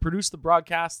 You're going to produce the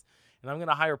broadcast, and I'm going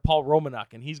to hire Paul Romanuk,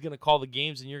 and he's going to call the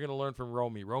games, and you're going to learn from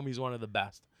Romy. Romy's one of the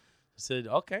best." I said,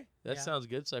 "Okay, that sounds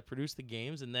good." So I produced the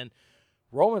games, and then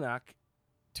Romanuk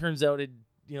turns out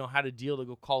had a deal to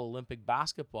go call Olympic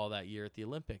basketball that year at the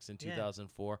Olympics in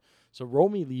 2004. So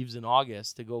Romy leaves in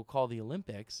August to go call the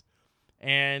Olympics,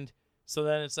 and so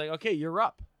then it's like, "Okay, you're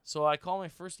up." So I call my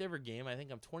first ever game. I think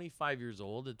I'm 25 years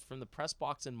old. It's from the press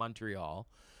box in Montreal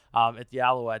at the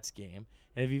Alouettes game.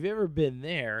 And if you've ever been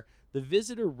there, the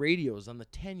visitor radio's on the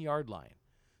 10-yard line.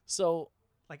 So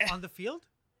Like on the field?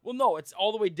 Well, no, it's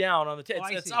all the way down on the 10. Oh,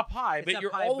 It's up high, but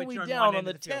you're all the way down on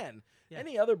the 10. Yeah.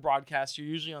 Any other broadcast, you're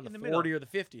usually on the 40 middle. or the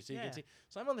 50. So you can see.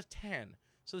 So I'm on the 10.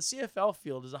 So the CFL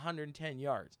field is 110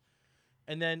 yards.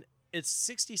 And then it's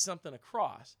 60-something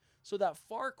across. So that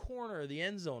far corner of the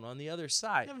end zone on the other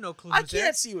side, I have no clue. I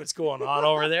can't see what's going on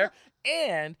over there.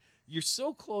 And you're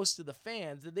so close to the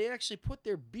fans that they actually put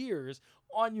their beers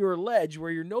on your ledge where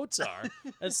your notes are.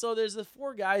 And so there's the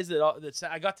four guys that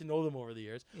I got to know them over the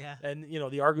years. Yeah. And,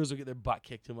 the Argos would get their butt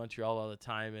kicked to Montreal all the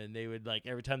time. And they would, like,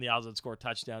 every time the Owls would score a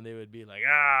touchdown, they would be like,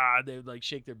 they would, like,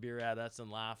 shake their beer at us and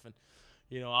laugh. And,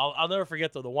 I'll never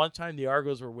forget, though, the one time the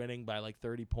Argos were winning by, like,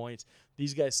 30 points,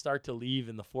 these guys start to leave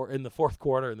in the fourth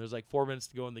quarter, and there's, like, 4 minutes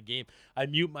to go in the game. I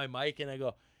mute my mic, and I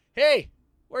go, "Hey,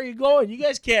 where are you going? You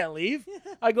guys can't leave."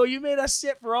 I go, "You made us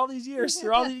sit for all these years.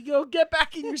 You go, get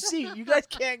back in your seat. You guys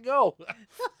can't go."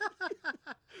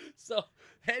 So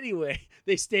anyway,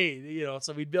 they stayed,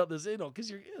 so we built this,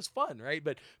 because it was fun, right?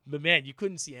 But man, you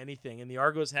couldn't see anything. And the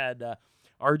Argos had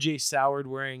R.J. Soward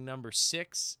wearing number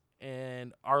 6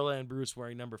 and Arlan Bruce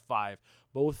wearing number 5,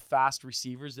 both fast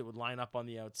receivers that would line up on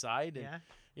the outside. And,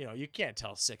 you can't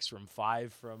tell 6 from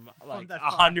 5 from like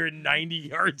 190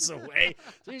 yards away.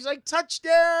 So he's like,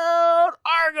 "Touchdown,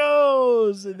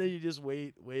 Argos!" And then you just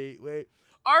wait.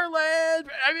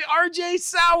 R.J.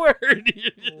 Soward.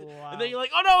 Wow. And then you're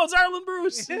like, "Oh no, it's Arlan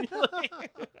Bruce."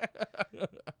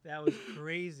 That was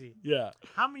crazy. Yeah.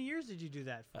 How many years did you do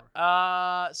that for?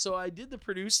 So I did the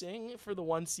producing for the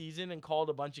one season and called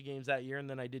a bunch of games that year, and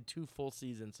then I did 2 full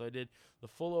seasons. So I did the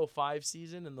full 05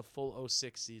 season and the full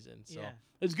 06 season. So it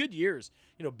was good years.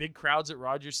 Big crowds at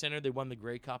Rogers Center. They won the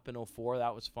Grey Cup in 04.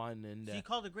 That was fun. And So you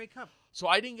called the Grey Cup? So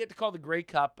I didn't get to call the Grey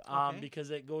Cup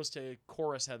because it goes to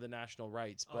Chorus had the national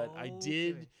rights. But I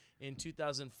did in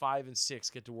 2005 and 6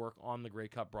 get to work on the Grey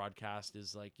Cup broadcast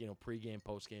as like, pregame,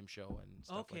 postgame show and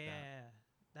stuff like that. Yeah.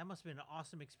 That must have been an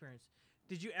awesome experience.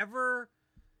 Did you ever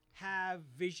have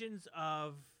visions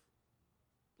of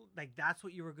like that's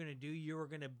what you were going to do? You were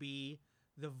going to be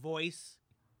the voice,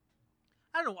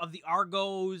 I don't know, of the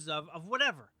Argos, of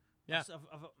whatever. Yeah.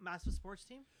 Of a massive sports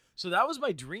team? So that was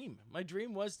my dream. My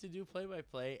dream was to do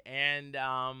play-by-play, and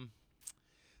all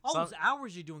those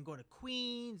hours you're doing, going to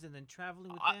Queens and then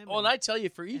traveling with them. And I tell you,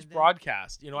 for each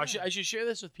broadcast, I should share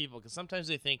this with people because sometimes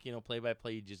they think,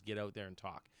 play-by-play, you just get out there and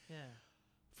talk. Yeah.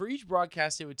 For each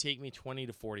broadcast, it would take me 20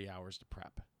 to 40 hours to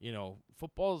prep.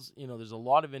 Football's, there's a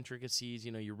lot of intricacies.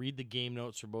 You read the game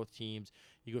notes for both teams.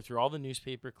 You go through all the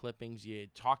newspaper clippings. You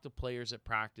talk to players at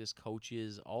practice,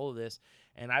 coaches, all of this.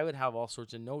 And I would have all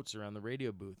sorts of notes around the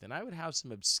radio booth. And I would have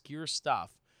some obscure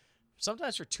stuff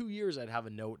sometimes for 2 years I'd have a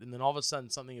note, and then all of a sudden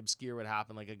something obscure would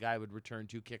happen, like a guy would return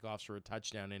 2 kickoffs for a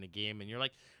touchdown in a game, and you're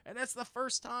like, and that's the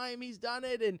first time he's done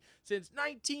it, and since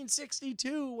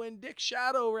 1962 when Dick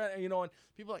Shadow ran, and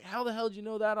people are like, how the hell did you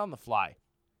know that on the fly?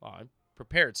 Well, I'm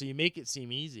prepared, so you make it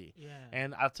seem easy. Yeah.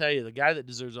 And I'll tell you, the guy that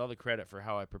deserves all the credit for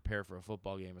how I prepare for a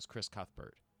football game is Chris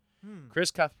Cuthbert. Chris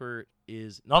Cuthbert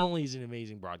is not only he's an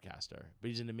amazing broadcaster, but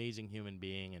he's an amazing human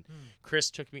being. And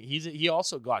Chris took me. He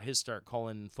also got his start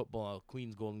calling football,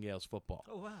 Queens Golden Gales football.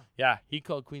 Oh wow. Yeah, he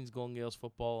called Queens Golden Gales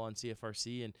football on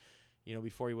CFRC, and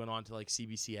before he went on to like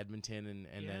CBC Edmonton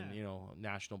and then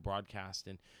national broadcast.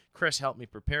 And Chris helped me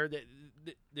prepare.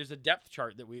 There's a depth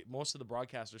chart that most of the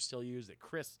broadcasters still use that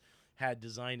Chris had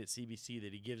designed at CBC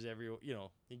that he gives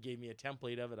he gave me a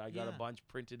template of it. I got a bunch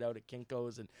printed out at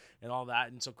Kinko's and all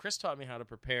that. And so Chris taught me how to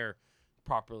prepare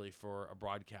properly for a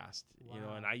broadcast,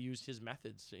 and I used his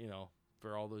methods,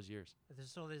 for all those years.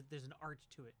 So there's an art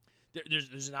to it.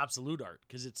 There's an absolute art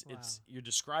because it's you're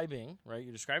describing, right?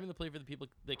 You're describing the play for the people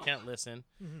that can't listen,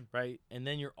 right? And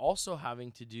then you're also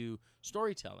having to do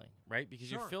storytelling, right?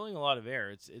 Because you're filling a lot of air.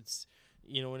 It's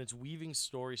when it's weaving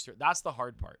stories through. That's the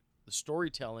hard part. The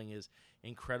storytelling is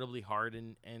incredibly hard,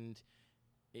 and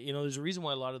there's a reason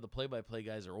why a lot of the play-by-play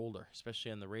guys are older,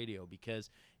 especially on the radio,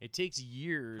 because it takes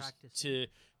years to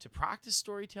practice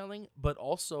storytelling, but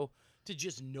also to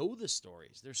just know the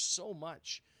stories. There's so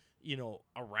much,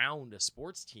 around a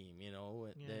sports team,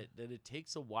 that it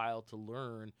takes a while to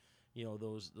learn,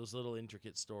 those little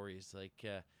intricate stories. Like,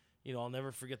 I'll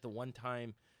never forget the one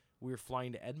time we were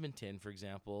flying to Edmonton, for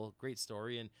example. Great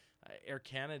story. And Air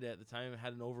Canada at the time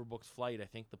had an overbooked flight. I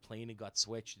think the plane had got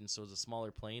switched, and so it was a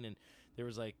smaller plane. And there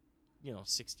was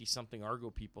 60-something Argo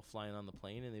people flying on the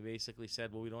plane. And they basically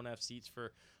said, well, we don't have seats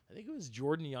for, I think it was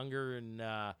Jordan Younger and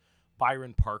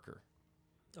Byron Parker.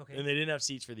 Okay. And they didn't have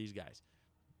seats for these guys.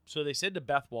 So they said to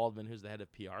Beth Waldman, who's the head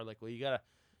of PR, like, well, you got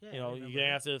to, you're going to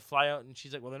have to fly out. And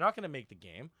she's like, well, they're not going to make the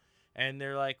game. And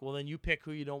they're like, well, then you pick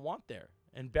who you don't want there.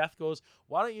 And Beth goes,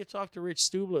 why don't you talk to Rich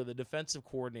Stubler, the defensive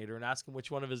coordinator, and ask him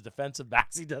which one of his defensive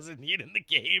backs he doesn't need in the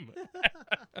game?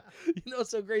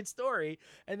 So great story.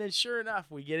 And then sure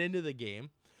enough, we get into the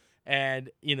game, and,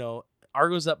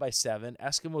 Argo's up by 7.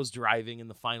 Eskimo's driving in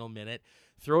the final minute.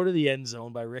 Throw to the end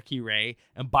zone by Ricky Ray,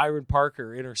 and Byron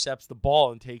Parker intercepts the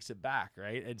ball and takes it back,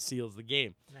 right, and seals the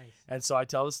game. Nice. And so I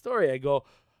tell the story. I go,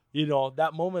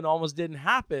 that moment almost didn't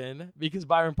happen because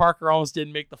Byron Parker almost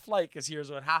didn't make the flight because here's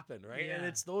what happened, right? Yeah. And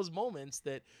it's those moments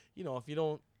that, if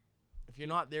you're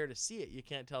not there to see it, you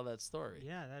can't tell that story.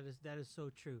 Yeah, that is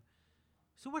so true.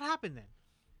 So what happened then?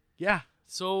 Yeah.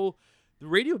 So the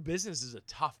radio business is a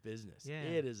tough business. Yeah.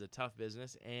 It is a tough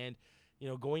business. And,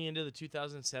 going into the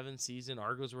 2007 season,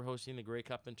 Argos were hosting the Grey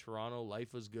Cup in Toronto.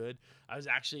 Life was good. I was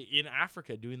actually in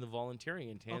Africa doing the volunteering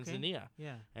in Tanzania. Okay.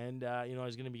 Yeah. And, I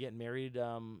was going to be getting married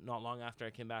not long after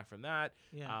I came back from that.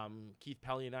 Yeah. Keith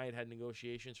Pelly and I had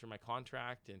negotiations for my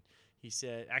contract. And he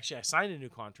said, actually, I signed a new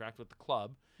contract with the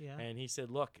club. Yeah. And he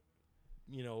said, look,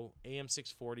 AM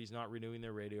 640 is not renewing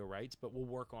their radio rights, but we'll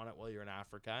work on it while you're in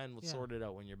Africa, and we'll sort it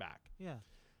out when you're back. Yeah.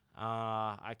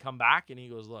 I come back, and he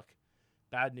goes, look,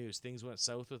 bad news. Things went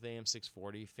south with AM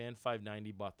 640. Fan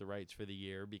 590 bought the rights for the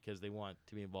year because they want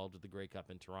to be involved with the Grey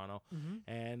Cup in Toronto. Mm-hmm.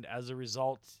 And as a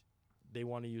result, they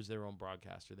want to use their own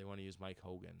broadcaster. They want to use Mike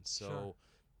Hogan. So,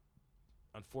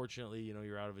 unfortunately,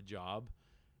 you're out of a job.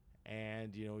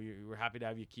 And, we're happy to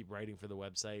have you keep writing for the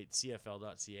website.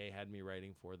 CFL.ca had me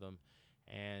writing for them.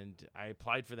 And I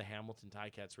applied for the Hamilton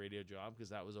Ticats radio job because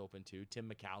that was open too. Tim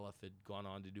McAuliffe had gone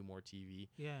on to do more TV.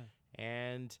 Yeah.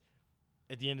 And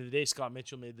at the end of the day, Scott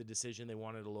Mitchell made the decision they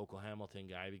wanted a local Hamilton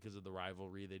guy because of the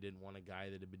rivalry. They didn't want a guy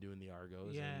that had been doing the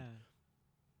Argos. Yeah.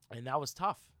 And that was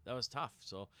tough.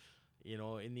 So,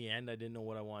 in the end, I didn't know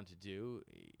what I wanted to do.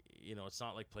 It's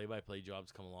not like play-by-play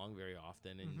jobs come along very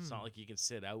often. And it's not like you can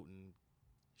sit out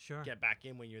and get back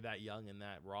in when you're that young and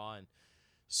that raw. And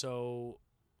so,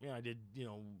 I did,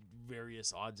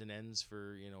 various odds and ends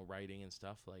for, writing and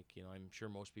stuff. Like, I'm sure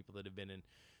most people that have been in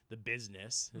the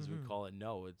business, as we call it,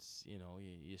 know it's,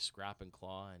 you scrap and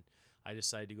claw. And I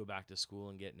decided to go back to school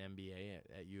and get an MBA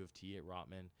at U of T at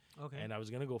Rotman. Okay. And I was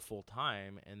going to go full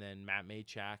time. And then Matt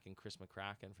Maychak and Chris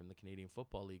McCracken from the Canadian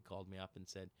Football League called me up and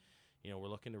said, we're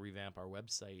looking to revamp our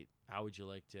website. How would you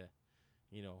like to,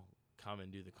 come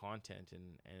and do the content?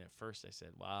 And at first I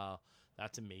said, wow,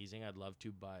 that's amazing. I'd love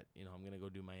to, but, I'm going to go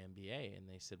do my MBA. And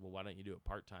they said, well, why don't you do it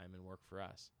part-time and work for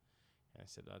us? And I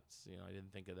said, that's, I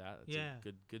didn't think of that. That's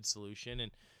a good solution.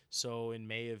 And so in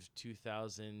May of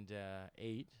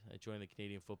 2008, I joined the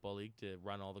Canadian Football League to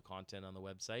run all the content on the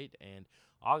website. And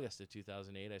August of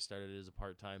 2008, I started as a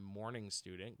part-time morning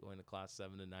student, going to class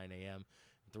 7 to 9 a.m.,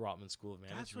 at the Rotman School of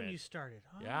Management. That's when you started.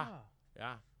 Oh. Yeah.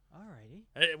 Yeah. Alrighty.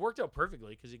 And it worked out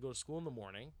perfectly because you go to school in the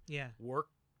morning, Yeah. work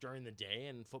during the day,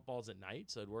 and football's at night.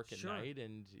 So I'd work at Sure. night,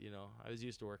 and I was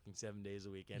used to working 7 days a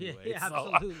week Yeah, anyway. yeah,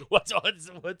 so absolutely.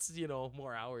 what's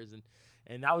more hours,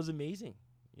 and that was amazing.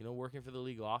 Working for the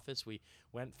league office, we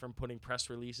went from putting press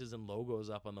releases and logos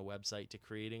up on the website to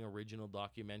creating original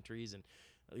documentaries and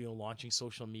launching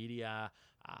social media,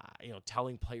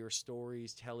 telling player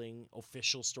stories, telling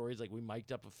official stories. Like we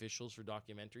mic'd up officials for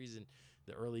documentaries in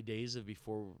the early days of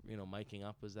before miking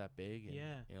up was that big. And,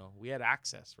 Yeah. We had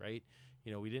access, right?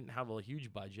 We didn't have a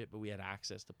huge budget, but we had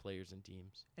access to players and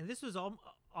teams. And this was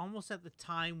almost at the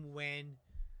time when,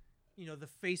 the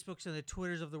Facebooks and the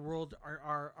Twitters of the world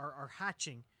are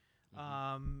hatching,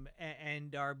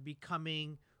 and are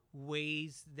becoming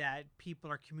ways that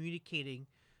people are communicating,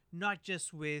 not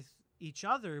just with each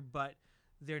other, but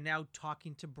they're now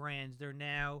talking to brands. They're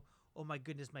now, oh my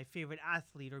goodness, my favorite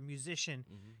athlete or musician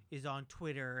is on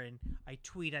Twitter, and I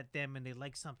tweet at them and they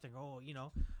like something.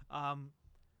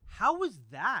 How was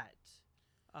that?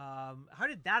 How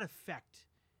did that affect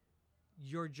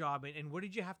your job, and what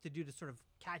did you have to do to sort of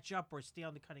catch up or stay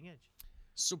on the cutting edge?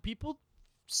 So people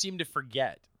seem to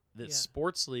forget that Yeah.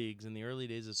 sports leagues in the early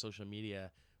days of social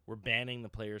media were banning the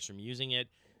players from using it.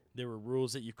 There were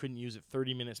rules that you couldn't use it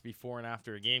 30 minutes before and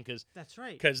after a game That's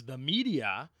right. because the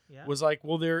media Yeah. was like,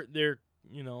 well, they're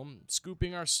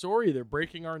scooping our story, they're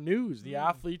breaking our news. The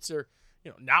athletes are,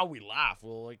 now we laugh.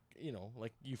 Well, like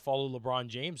you follow LeBron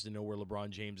James to know where LeBron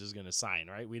James is going to sign,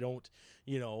 right? We don't,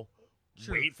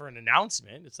 Sure. wait for an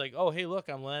announcement. It's like, oh, hey, look,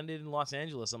 I'm landed in Los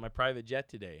Angeles on my private jet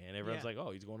today, and everyone's like,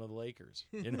 oh, he's going to the Lakers,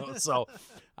 So,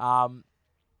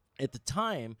 at the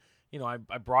time, I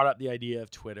brought up the idea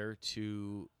of Twitter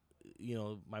to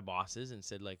my bosses and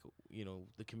said, like,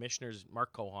 the commissioners,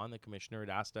 Mark Cohan, the commissioner, had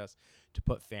asked us to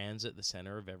put fans at the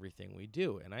center of everything we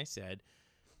do. And I said,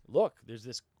 look, there's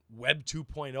this Web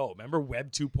 2.0. Remember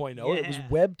Web 2.0? It was Yeah.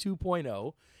 Web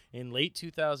 2.0 in late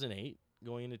 2008,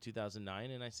 going into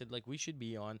 2009. And I said, like, we should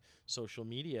be on social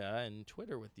media and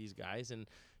Twitter with these guys and,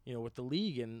 with the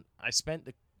league. And I spent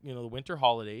the winter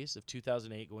holidays of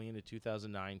 2008 going into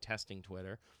 2009 testing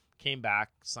Twitter, came back,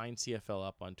 signed CFL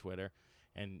up on Twitter,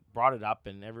 and brought it up,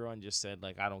 and everyone just said,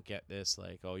 like, I don't get this.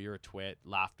 Like, oh, you're a twit,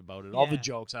 laughed about it. All the Yeah.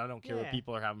 jokes. I don't care what Yeah.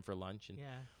 people are having for lunch. And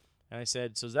Yeah. I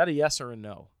said, so is that a yes or a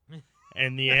no?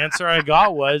 And the answer I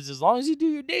got was, as long as you do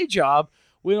your day job,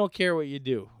 we don't care what you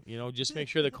do. Just make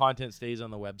sure the content stays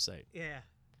on the website. Yeah.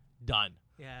 Done.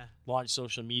 Yeah. Launch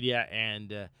social media,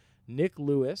 and Nick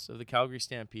Lewis of the Calgary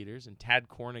Stampeders and Tad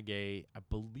Cornegay, I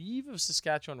believe, of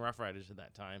Saskatchewan Roughriders at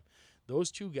that time.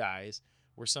 Those two guys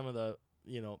were some of the,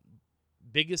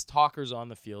 biggest talkers on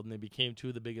the field, and they became two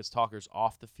of the biggest talkers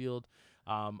off the field.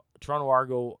 Toronto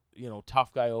Argo,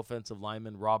 tough guy offensive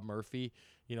lineman Rob Murphy,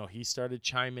 he started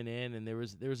chiming in, and there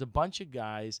was a bunch of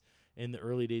guys in the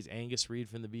early days. Angus Reid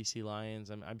from the BC Lions.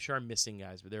 I'm sure I'm missing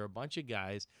guys, but there were a bunch of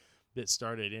guys that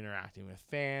started interacting with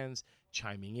fans,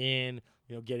 chiming in,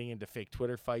 getting into fake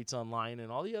Twitter fights online,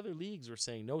 and all the other leagues were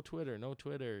saying no Twitter,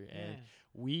 and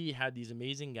we had these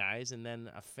amazing guys. And then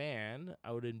a fan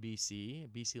out in BC, a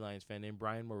BC Lions fan named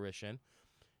Brian Mauritian,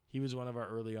 he was one of our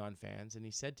early on fans, and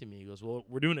he said to me, he goes, well,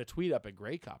 we're doing a tweet up at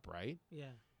Grey Cup, right? Yeah.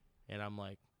 And I'm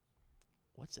like,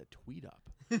 what's a tweet up?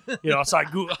 So I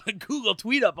Google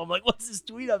tweet up. I'm like, what's this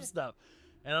tweet up stuff?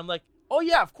 And I'm like, oh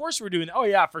yeah, of course we're doing it. Oh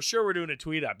yeah, for sure we're doing a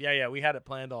tweet up. Yeah, we had it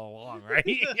planned all along, right?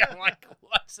 I'm like,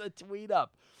 what's a tweet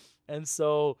up? And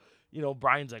so,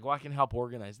 Brian's like, well, I can help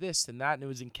organize this and that. And it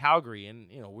was in Calgary, and,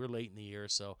 we're late in the year.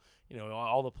 So,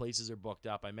 all the places are booked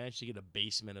up. I managed to get a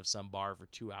basement of some bar for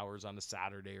 2 hours on a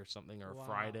Saturday or something, or a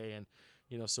Friday. And,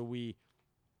 so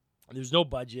there's no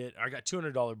budget. I got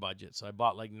 $200 budget. So I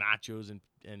bought like nachos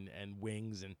and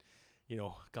wings and, a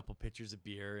couple pitchers of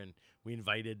beer. And we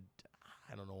invited,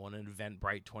 I don't know, on an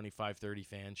Eventbrite, 25, 30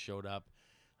 fans showed up.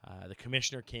 The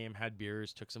commissioner came, had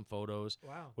beers, took some photos,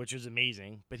 Wow. which was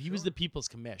amazing. But he was the people's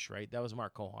commish, right? That was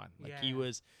Mark Cohan. Like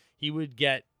Yeah. he would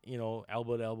get,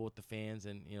 elbow to elbow with the fans,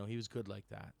 and, he was good like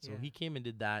that. So Yeah. he came and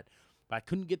did that. But I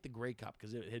couldn't get the Grey Cup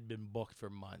because it had been booked for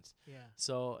months. Yeah.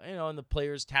 So, and the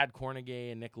players, Tad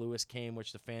Cornegay and Nick Lewis came,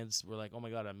 which the fans were like, oh my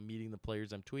God, I'm meeting the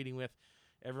players I'm tweeting with.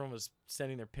 Everyone was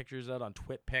sending their pictures out on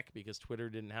TwitPic because Twitter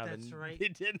didn't have That's right.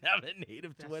 it didn't have a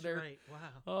native That's Twitter. right. Wow.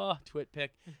 Oh, TwitPic.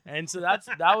 And so that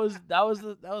was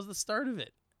the start of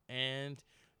it. And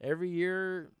every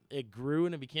year it grew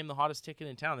and it became the hottest ticket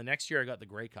in town. The next year I got the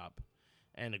Grey Cup.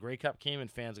 And the Grey Cup came and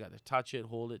fans got to touch it,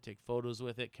 hold it, take photos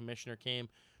with it. Commissioner came.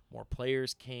 more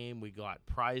players came. We got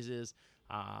prizes.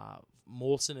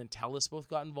 Molson and Telus both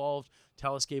got involved.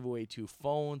 Telus gave away 2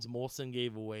 phones. Molson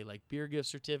gave away like beer gift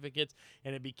certificates,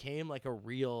 and it became like a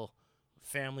real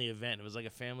family event. It was like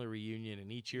a family reunion,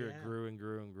 and each year it grew and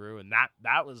grew and grew. And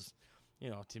that was,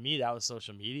 to me, that was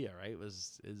social media, right?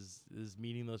 Is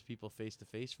meeting those people face to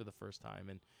face for the first time,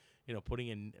 and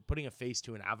putting a face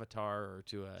to an avatar or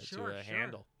to a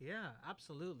handle. Yeah,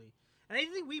 absolutely. And I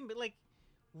think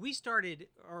we started,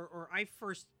 or I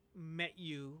first met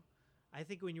you, I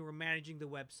think when you were managing the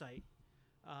website,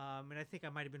 and I think I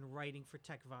might have been writing for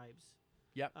Tech Vibes.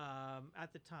 Yep.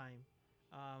 At the time,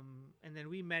 and then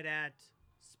we met at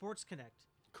Sports Connect.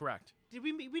 Correct. Did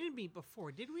we meet? We didn't meet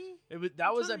before, did we?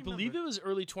 I believe it was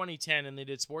early 2010, and they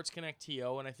did Sports Connect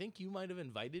TO, and I think you might have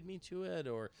invited me to it,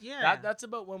 or that's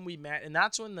about when we met, and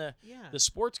that's when the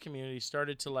sports community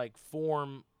started to like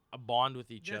form a bond with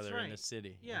each other in the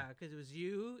city. Yeah, because it was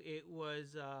you. It was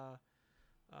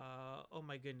oh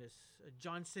my goodness,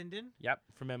 John Sinden. Yep,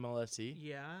 from MLSE.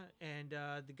 Yeah, and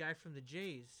the guy from the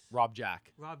Jays, Rob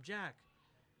Jack.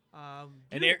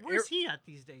 Where's he at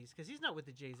these days? Because he's not with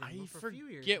the Jays anymore for a few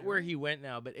years. I forget where he went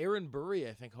now, but Aaron Burry,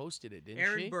 I think, hosted it, didn't she?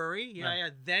 Aaron Burry, yeah.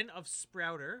 Then of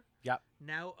Sprouter. Yep.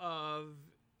 Now of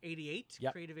 88,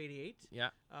 yep. Creative 88. Yeah.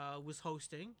 Was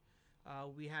hosting.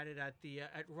 We had it at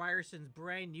Ryerson's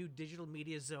brand new digital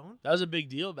media zone. That was a big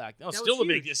deal back then. Still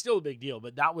a big deal,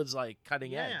 but that was like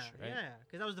cutting edge, right? Yeah,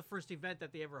 because that was the first event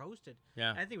that they ever hosted.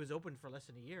 Yeah. I think it was open for less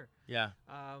than a year. Yeah.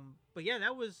 But yeah,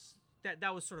 that was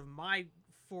sort of my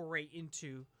foray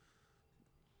into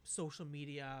social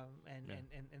media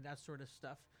and that sort of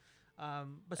stuff.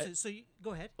 So you,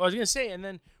 go ahead. I was gonna say, and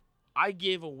then I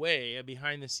gave away a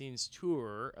behind-the-scenes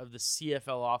tour of the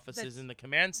CFL offices in the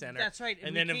command center. That's right.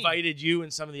 And then invited you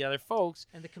and some of the other folks.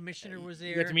 And the commissioner was there.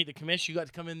 You got to meet the commissioner. You got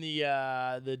to come in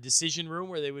the decision room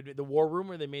the war room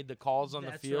where they made the calls on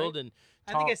the field. Right. And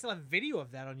I think I still have video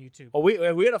of that on YouTube. Oh,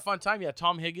 we had a fun time. Yeah,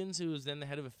 Tom Higgins, who was then the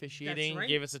head of officiating, right.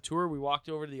 gave us a tour. We walked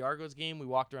over to the Argos game. We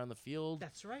walked around the field.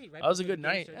 That's right. That was a good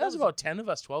night. That was about 10 of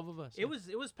us, 12 of us. It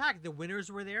was packed. The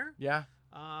winners were there. Yeah.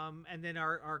 And then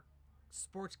our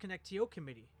Sports Connect TO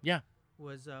committee. Yeah.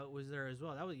 Was there as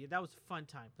well. That was a fun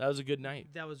time. That was a good night.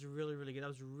 That was really, really good. That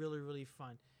was really, really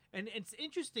fun. And it's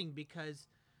interesting because,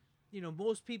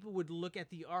 most people would look at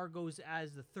the Argos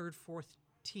as the third, fourth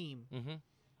team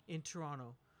in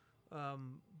Toronto.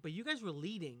 But you guys were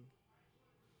leading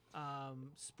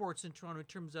sports in Toronto in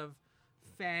terms of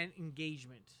fan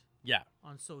engagement. Yeah.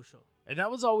 On social. And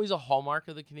that was always a hallmark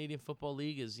of the Canadian Football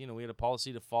League is, we had a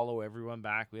policy to follow everyone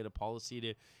back. We had a policy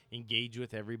to engage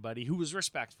with everybody who was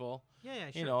respectful.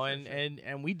 Yeah, sure.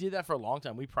 And we did that for a long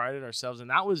time. We prided ourselves. And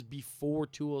that was before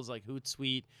tools like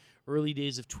Hootsuite, early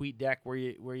days of TweetDeck where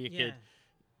you could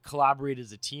collaborate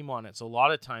as a team on it. So a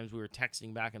lot of times we were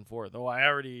texting back and forth. Oh, I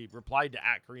already replied to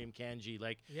 @Kareem Kanji.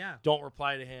 Don't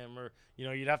reply to him. Or,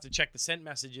 you'd have to check the sent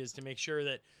messages to make sure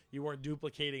that you weren't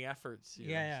duplicating efforts.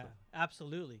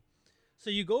 Absolutely. So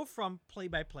you go from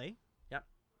play-by-play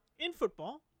in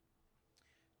football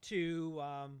to,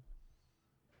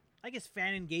 I guess,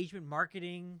 fan engagement,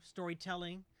 marketing,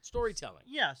 storytelling.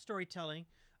 Yeah, storytelling.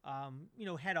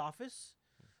 Head office,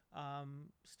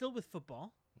 still with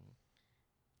football.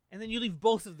 And then you leave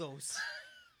both of those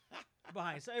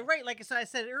behind. So, right, like I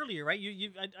said earlier, right?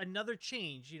 You another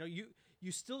change.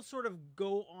 You still sort of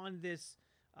go on this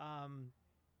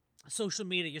social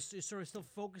media. You're sort of still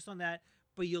focused on that,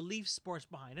 but you leave sports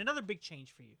behind. Another big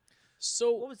change for you.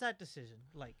 So what was that decision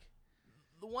like?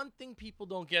 The one thing people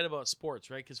don't get about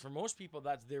sports, right? Because for most people,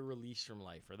 that's their release from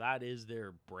life, or that is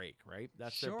their break, right?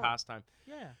 That's their pastime.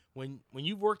 Yeah. When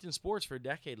you've worked in sports for a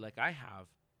decade, like I have,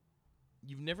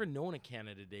 you've never known a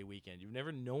Canada Day weekend. You've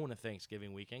never known a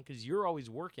Thanksgiving weekend because you're always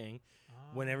working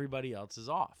when everybody else is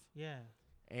off. Yeah.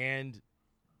 And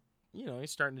you're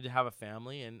starting to have a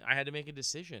family, and I had to make a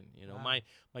decision.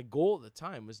 My goal at the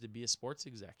time was to be a sports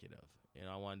executive.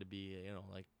 I wanted to be,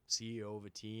 like CEO of a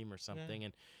team or something,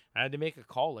 and I had to make a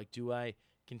call. Like, do I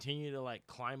continue to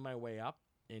climb my way up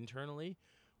internally,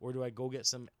 or do I go get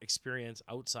some experience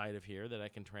outside of here that I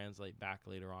can translate back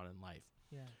later on in life?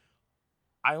 Yeah.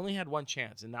 I only had one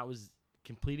chance, and that was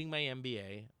completing my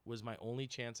MBA was my only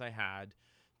chance I had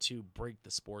to break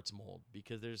the sports mold,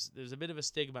 because there's a bit of a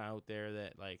stigma out there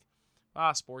that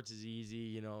sports is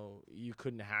easy, you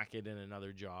couldn't hack it in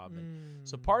another job. And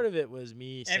so part of it was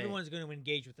me saying, everyone's going to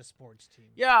engage with the sports team.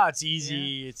 Yeah, it's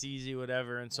easy,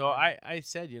 whatever. And so I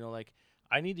said,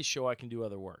 I need to show I can do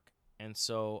other work. And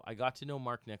so I got to know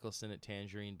Mark Nicholson at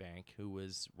Tangerine Bank, who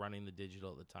was running the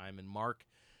digital at the time. And Mark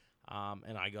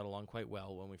and I got along quite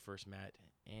well when we first met.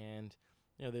 And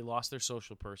they lost their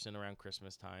social person around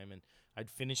Christmas time, and I'd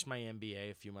finished my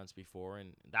MBA a few months before,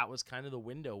 and that was kind of the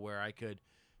window where I could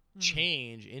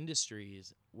change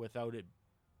industries without it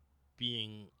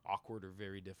being awkward or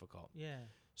very difficult. Yeah.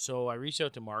 So I reached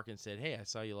out to Mark and said, "Hey, I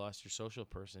saw you lost your social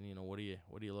person. What are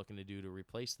you looking to do to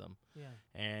replace them?" Yeah.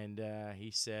 And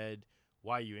he said,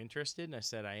 "Why, are you interested?" And I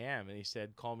said, "I am." And he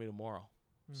said, "Call me tomorrow."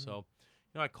 So,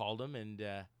 I called him, and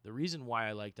the reason why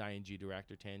I liked ING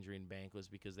Direct or Tangerine Bank was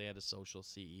because they had a social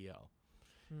CEO,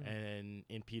 and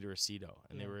in Peter Aceto,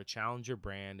 and they were a challenger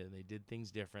brand, and they did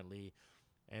things differently,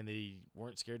 and they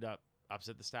weren't scared to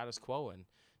upset the status quo. And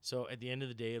so at the end of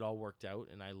the day, it all worked out,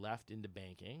 and I left into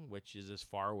banking, which is as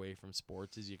far away from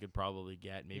sports as you could probably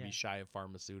get, maybe shy of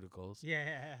pharmaceuticals.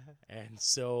 Yeah. And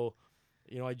so,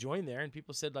 I joined there, and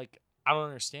people said, like, I don't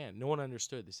understand. No one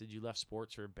understood. They said, you left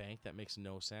sports for a bank? That makes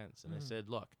no sense. And I said,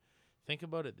 look, think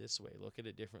about it this way. Look at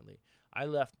it differently. I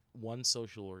left one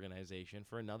social organization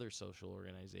for another social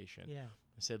organization. Yeah.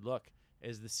 I said, look,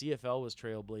 as the CFL was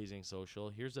trailblazing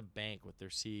social, here's a bank with their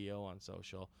CEO on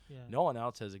social. Yeah. No one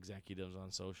else has executives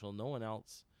on social. No one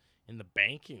else in the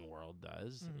banking world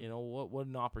does. What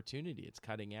an opportunity. It's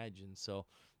cutting edge. And so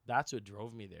that's what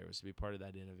drove me there, was to be part of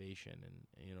that innovation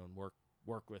and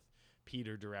work with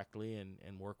Peter directly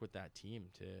and work with that team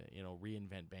to,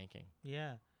 reinvent banking.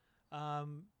 Yeah. A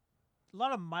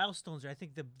lot of milestones there. I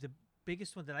think the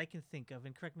biggest one that I can think of,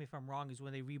 and correct me if I'm wrong, is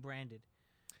when they rebranded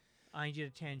ING to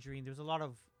Tangerine. There's a lot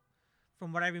of,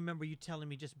 from what I remember you telling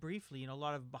me just briefly, a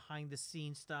lot of behind the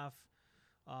scenes stuff.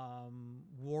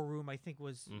 War Room, I think,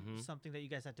 was something that you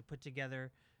guys had to put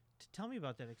together. Tell me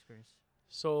about that experience.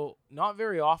 So not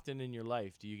very often in your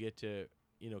life do you get to,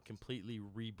 completely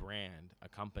rebrand a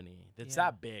company that's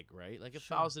that big, right? Like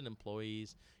 1,000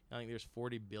 employees. I think there's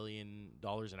 $40 billion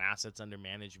in assets under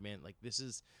management. Like, this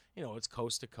is, it's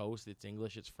coast to coast. It's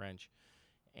English, it's French.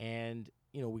 And,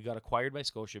 we got acquired by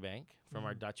Scotiabank from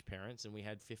our Dutch parents, and we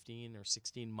had 15 or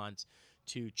 16 months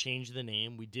to change the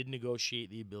name. We did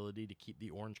negotiate the ability to keep the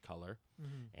orange color.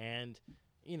 And,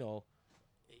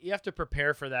 you have to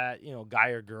prepare for that, guy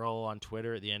or girl on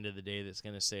Twitter at the end of the day that's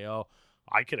going to say, oh,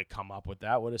 I could have come up with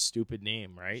that. What a stupid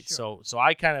name, right? Sure. So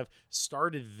I kind of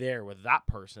started there with that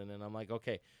person, and I'm like,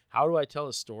 okay, how do I tell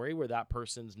a story where that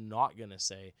person's not going to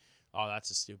say, oh, that's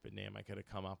a stupid name. I could have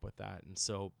come up with that. And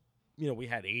so, we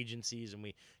had agencies, and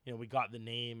we got the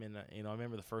name, and I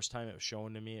remember the first time it was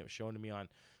shown to me on,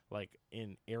 like,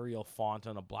 in Arial font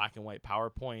on a black and white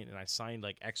PowerPoint, and I signed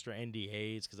like extra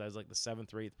NDAs because I was like the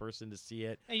 7th or 8th person to see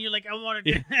it. And you're like, I want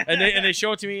to. and they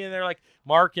show it to me, and they're like,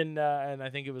 Mark and I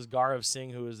think it was Gaurav Singh,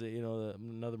 who was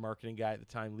another marketing guy at the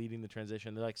time leading the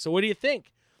transition. They're like, so what do you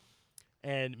think?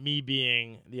 And me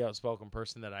being the outspoken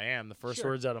person that I am, the first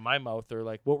words out of my mouth are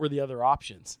like, what were the other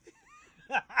options?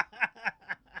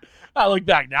 I look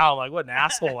back now, I'm like, what an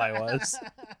asshole I was.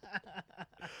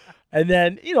 And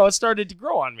then, it started to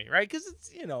grow on me, right? Because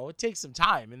it's, it takes some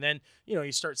time. And then,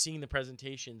 you start seeing the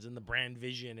presentations and the brand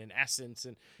vision and essence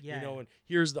and, and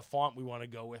here's the font we want to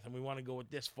go with. And we want to go with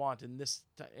this font and this,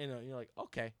 you're like,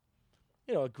 okay.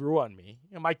 It grew on me.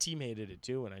 My team hated it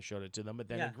too when I showed it to them, but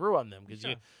then it grew on them because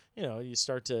you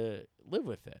start to live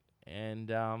with it. And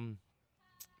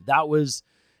that was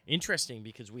interesting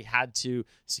because we had to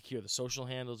secure the social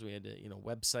handles. We had to,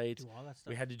 websites. Do all that stuff.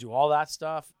 We had to do all that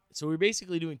stuff. So we were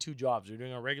basically doing 2 jobs. We were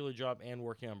doing our regular job and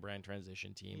working on brand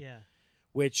transition team. Yeah.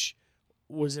 Which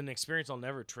was an experience I'll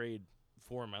never trade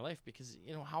for in my life because,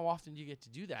 how often do you get to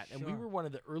do that? And we were one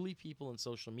of the early people in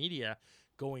social media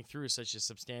going through such a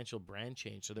substantial brand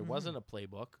change. So there wasn't a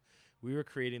playbook. We were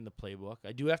creating the playbook.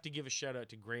 I do have to give a shout out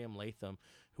to Graham Latham,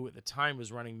 who at the time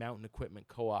was running Mountain Equipment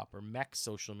Co-op or MEC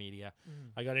social media.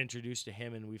 I got introduced to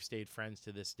him, and we've stayed friends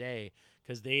to this day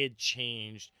because they had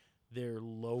changed their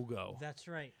logo. That's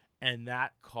right. And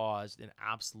that caused an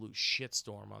absolute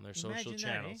shitstorm on their social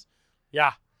channels. Eh?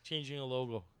 Yeah, changing a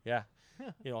logo. Yeah.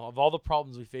 Of all the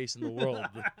problems we face in the world,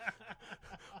 the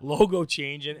logo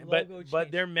change.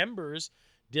 But their members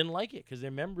didn't like it because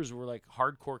their members were like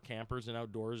hardcore campers and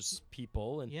outdoors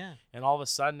people. And all of a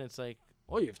sudden it's like,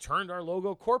 oh, you've turned our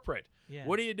logo corporate. Yeah.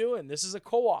 What are you doing? This is a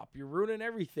co-op. You're ruining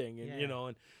everything.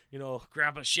 And,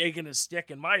 Grandpa shaking his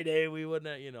stick. In my day, we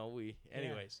wouldn't,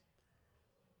 anyways.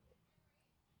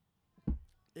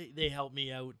 They helped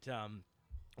me out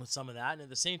with some of that. And at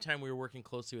the same time, we were working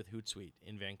closely with Hootsuite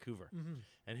in Vancouver.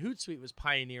 And Hootsuite was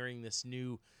pioneering this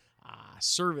new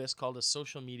service called a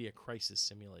social media crisis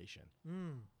simulation.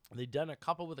 They'd done a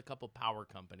couple power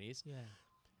companies. Yeah.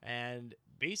 And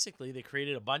basically, they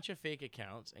created a bunch of fake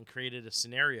accounts and created a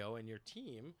scenario, and your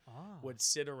team would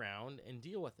sit around and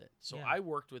deal with it. So I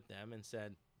worked with them and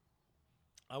said,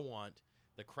 I want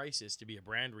the crisis to be a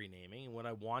brand renaming. And what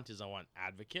I want is I want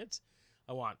advocates.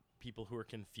 I want people who are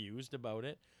confused about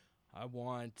it. I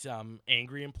want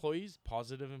angry employees,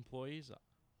 positive employees.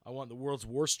 I want the world's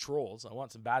worst trolls. I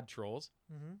want some bad trolls.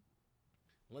 Mm-hmm.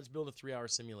 Let's build a 3-hour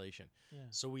simulation. Yeah.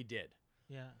 So we did.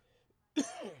 Yeah.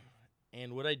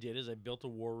 And what I did is I built a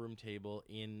war room table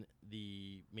in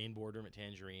the main boardroom at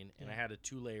Tangerine, and I had a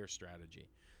 2-layer strategy.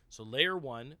 So layer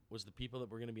 1 was the people that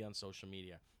were going to be on social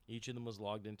media. Each of them was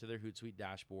logged into their Hootsuite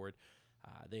dashboard.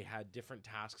 They had different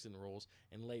tasks and roles.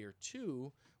 And layer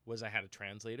 2 was I had a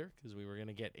translator because we were going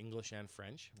to get English and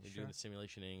French. We were doing the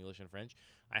simulation in English and French.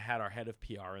 I had our head of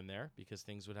PR in there because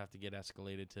things would have to get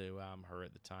escalated to her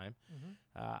at the time.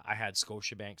 Mm-hmm. I had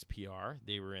Scotiabank's PR.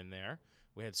 They were in there.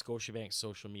 We had Scotiabank's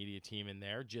social media team in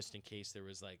there just in case there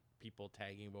was like people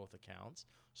tagging both accounts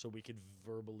so we could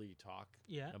verbally talk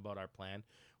about our plan.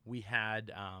 We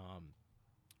had our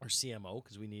CMO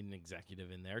because we need an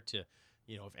executive in there to,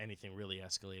 you know, if anything really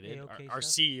escalated. Our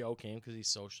CEO came because he's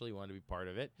social. He wanted to be part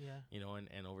of it, you know,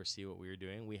 and oversee what we were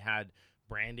doing. We had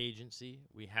brand agency.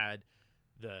 We had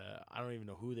I don't even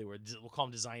know who they were. We'll call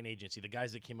them design agency. The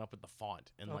guys that came up with the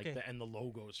font and like the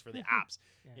logos for the apps.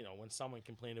 You know, when someone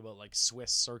complained about like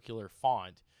Swiss circular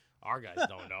font, our guys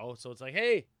don't know. So it's like,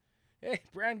 hey,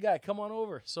 brand guy, come on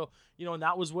over. So, you know, and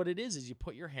that was what it is you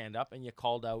put your hand up and you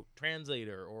called out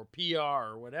translator or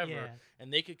PR or whatever,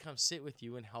 and they could come sit with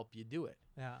you and help you do it.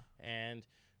 Yeah. And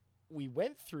we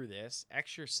went through this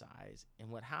exercise, and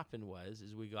what happened was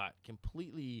we got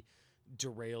completely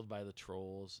derailed by the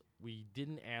trolls. We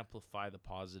didn't amplify the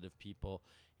positive people,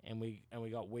 and we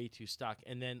got way too stuck.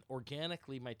 And then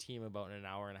organically, my team, about an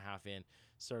hour and a half in,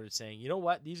 started saying, you know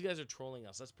what, these guys are trolling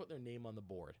us. Let's put their name on the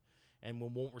board, and we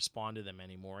won't respond to them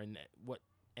anymore. And what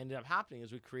ended up happening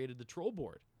is we created the troll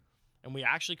board, and we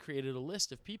actually created a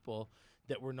list of people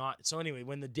that were not. So anyway,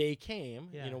 when the day came,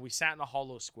 you know, we sat in a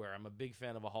hollow square. I'm a big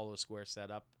fan of a hollow square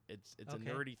setup. It's a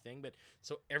nerdy thing, but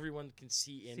so everyone can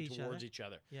see towards each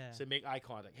other. Yeah. So make eye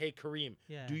contact. Hey, Kareem,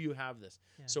 Yeah. do you have this?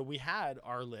 Yeah. So we had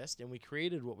our list, and we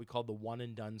created what we called the one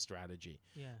and done strategy,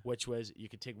 which was you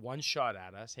could take one shot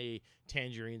at us. Hey,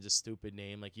 Tangerine's a stupid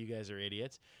name. Like, you guys are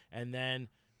idiots. And then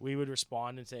we would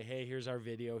respond and say, hey, here's our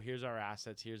video, here's our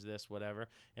assets, here's this, whatever.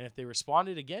 And if they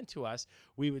responded again to us,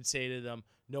 we would say to them,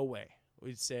 no way.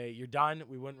 We'd say, you're done.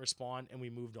 We wouldn't respond, and we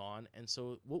moved on. And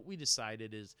so what we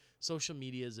decided is social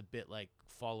media is a bit like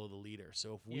follow the leader.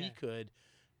 So if we could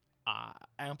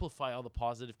amplify all the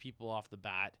positive people off the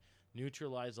bat,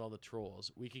 neutralize all the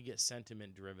trolls, we could get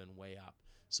sentiment driven way up.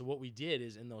 So what we did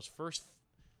is in those first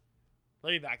let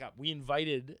me back up. We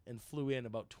invited and flew in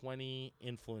about 20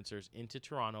 influencers into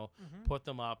Toronto, put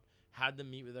them up, had them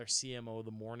meet with our CMO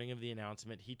the morning of the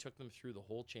announcement. He took them through the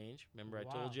whole change. Remember, I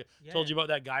told you about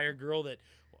that guy or girl that,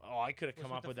 I could have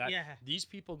come up with that. Yeah. These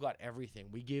people got everything.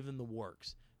 We gave them the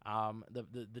works,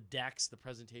 the decks, the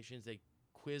presentations. They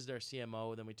quizzed our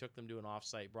CMO. Then we took them to an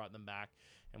offsite, brought them back,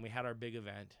 and we had our big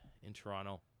event in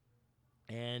Toronto.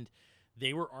 And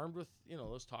they were armed with,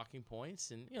 those talking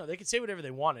points, and, they could say whatever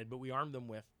they wanted, but we armed them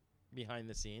with behind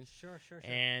the scenes. Sure.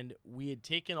 And we had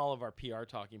taken all of our PR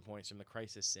talking points from the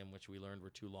crisis sim, which we learned were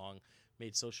too long,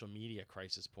 made social media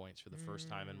crisis points for the first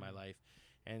time in my life.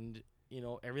 And,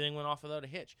 everything went off without a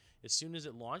hitch. As soon as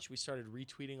it launched, we started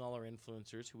retweeting all our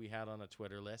influencers who we had on a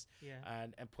Twitter list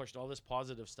and pushed all this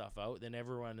positive stuff out. Then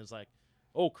everyone is like,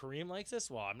 oh, Kareem likes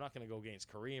this? Well, I'm not going to go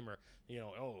against Kareem, or,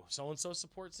 so-and-so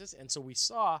supports this. And so we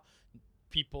saw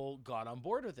people got on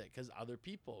board with it because other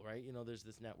people, right? There's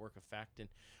this network effect. And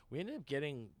we ended up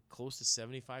getting close to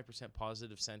 75%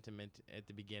 positive sentiment at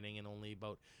the beginning and only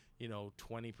about,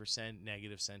 20%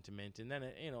 negative sentiment. And then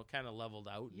it, kind of leveled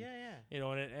out. And,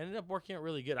 and it ended up working out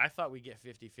really good. I thought we'd get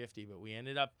 50-50, but we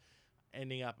ended up, I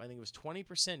think it was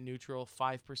 20% neutral,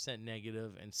 5%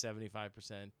 negative, and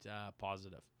 75%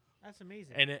 positive. That's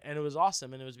amazing. And it was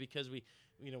awesome. And it was because we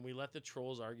let the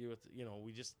trolls argue with,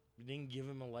 we didn't give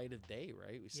them a light of day,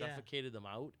 right? We suffocated them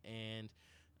out and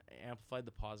amplified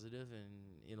the positive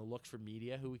and, looked for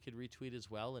media who we could retweet as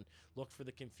well and looked for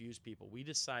the confused people. We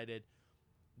decided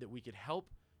that we could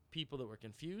help people that were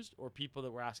confused or people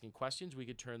that were asking questions. We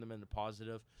could turn them into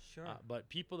positive. Sure. But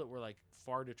people that were like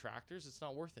far detractors, it's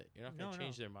not worth it. You're not going to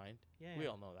change their mind. We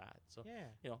all know that. So,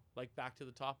 like back to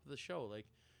the top of the show, like,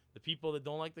 the people that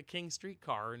don't like the King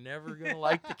streetcar are never going to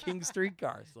like the King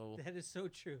streetcar. So that is so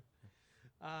true.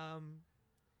 I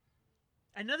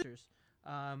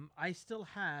still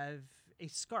have a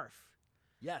scarf.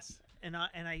 Yes. And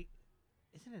I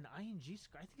is it an ING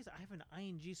scarf? I have an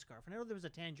ING scarf. And I know there was a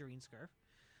Tangerine scarf.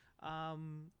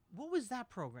 What was that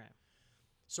program?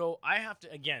 So I have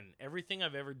to, again, everything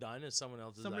I've ever done is someone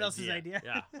else's idea.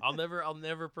 Yeah. I'll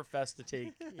never profess to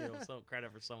take, some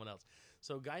credit for someone else.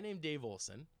 So a guy named Dave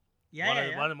Olson, one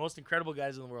of the most incredible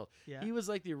guys in the world. Yeah. He was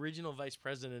like the original vice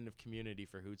president of community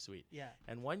for Hootsuite. Yeah.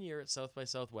 And one year at South by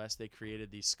Southwest, they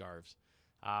created these scarves,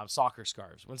 soccer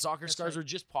scarves, when soccer scarves were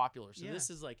just popular. So this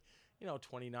is like,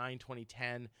 2009,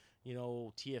 2010,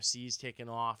 TFC's taken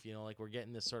off, like we're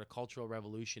getting this sort of cultural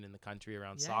revolution in the country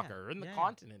around soccer, or in the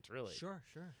continent, really. Sure.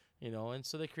 And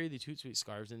so they created these Hootsuite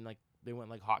scarves, and like they went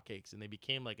like hotcakes, and they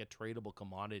became like a tradable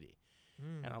commodity.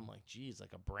 And I'm like, geez,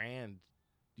 like a brand,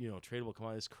 tradable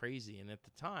commodity is crazy. And at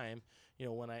the time,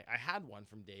 when I had one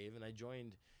from Dave, and I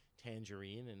joined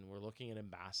Tangerine, and we're looking at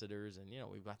ambassadors, and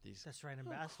we've got these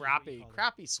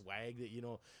crappy swag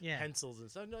that pencils and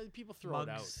stuff. No, people throw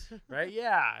Mugs. it out, right?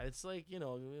 Yeah, it's like it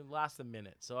lasts a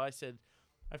minute. So I said,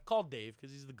 I've called Dave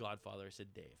because he's the godfather. I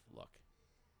said, Dave, look,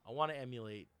 I want to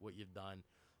emulate what you've done.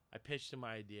 I pitched him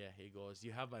my idea. He goes,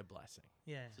 you have my blessing.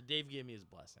 Yeah. So Dave gave me his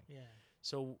blessing. Yeah.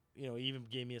 So he even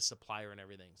gave me a supplier and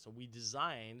everything. So we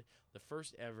designed the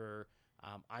first ever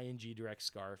ING Direct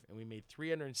scarf, and we made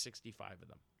 365 of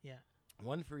them. Yeah.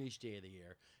 One for each day of the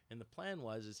year. And the plan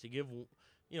is to give,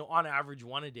 on average,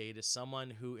 one a day to someone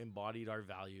who embodied our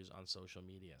values on social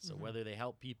media. So whether they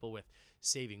help people with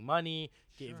saving money,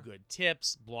 gave good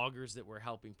tips, bloggers that were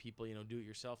helping people, do it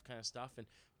yourself kind of stuff, and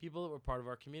people that were part of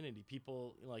our community,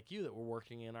 people like you that were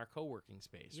working in our co-working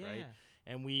space, right?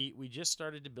 And we just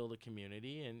started to build a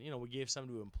community, and, we gave some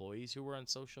to employees who were on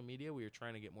social media. We were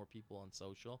trying to get more people on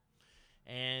social,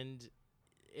 and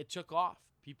it took off.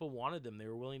 People wanted them. They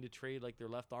were willing to trade like their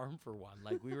left arm for one.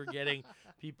 Like we were getting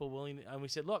people willing to, and we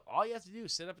said, look, all you have to do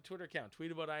is set up a Twitter account,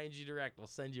 tweet about ING Direct, we'll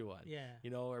send you one.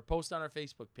 Yeah. Or post on our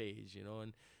Facebook page,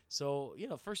 and so,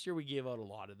 first year we gave out a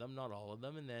lot of them, not all of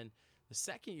them. And then the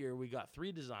second year we got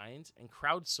 3 designs and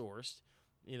crowdsourced,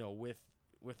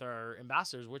 with our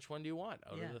ambassadors, which one do you want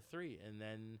out of the 3? And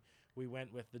then we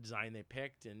went with the design they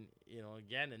picked, and,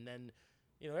 again, and then,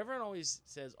 everyone always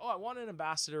says, oh, I want an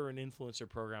ambassador or an influencer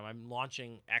program. I'm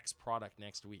launching X product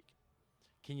next week.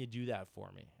 Can you do that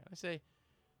for me? And I say,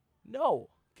 no,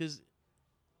 because,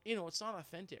 it's not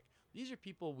authentic. These are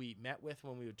people we met with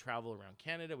when we would travel around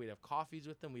Canada. We'd have coffees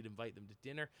with them. We'd invite them to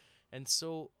dinner. And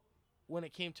so when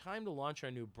it came time to launch our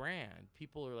new brand,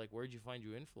 people are like, where'd you find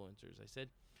your influencers? I said,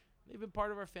 they've been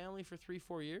part of our family for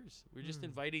 3-4 years. We're just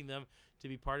inviting them to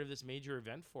be part of this major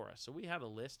event for us. So we had a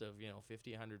list of,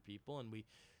 50, 100 people, and we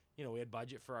had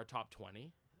budget for our top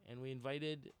 20, and we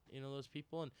invited, those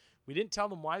people, and we didn't tell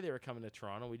them why they were coming to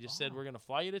Toronto. We just said, we're going to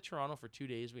fly you to Toronto for 2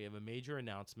 days. We have a major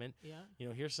announcement. Yeah.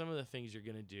 Here's some of the things you're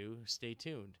going to do. Stay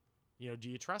tuned. Do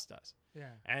you trust us?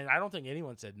 Yeah. And I don't think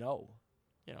anyone said no.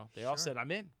 They all said,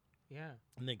 I'm in. Yeah.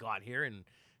 And they got here, and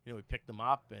we picked them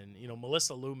up, and,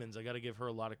 Melissa Lumens, I got to give her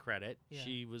a lot of credit. Yeah.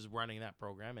 She was running that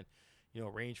program, and,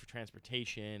 arranged for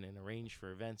transportation and arranged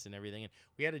for events and everything. And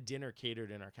we had a dinner catered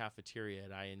in our cafeteria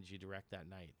at ING Direct that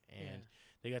night. And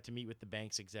they got to meet with the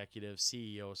bank's executive,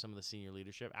 CEO, some of the senior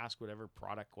leadership, ask whatever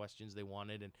product questions they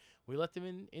wanted. And we let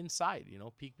them inside,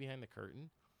 peek behind the curtain.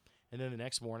 And then the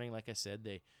next morning, like I said,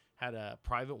 they had a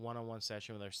private one-on-one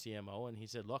session with our CMO, and he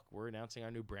said, look, we're announcing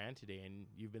our new brand today, and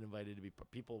you've been invited to be.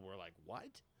 People were like, what?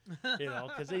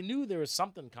 Because they knew there was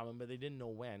something coming, but they didn't know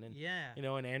when. And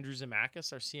and Andrew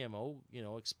Zemakis, our CMO,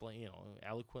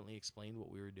 eloquently explained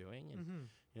what we were doing,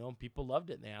 and people loved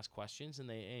it, and they asked questions, and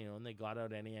they and they got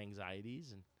out any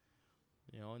anxieties, and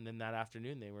and then that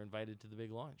afternoon they were invited to the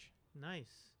big launch.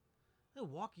 Nice.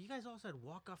 You guys also had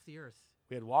Walk Off the Earth.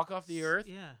 We had Walk Off the Earth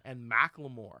and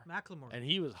Macklemore. And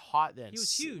he was hot then. He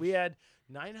was huge. We had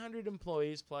 900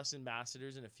 employees plus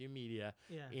ambassadors and a few media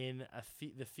in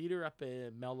the theater up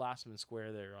in Mel Lastman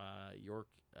Square there, York,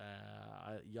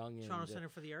 Young. Toronto Center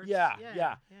for the Arts?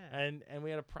 Yeah. And we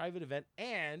had a private event.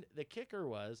 And the kicker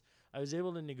was I was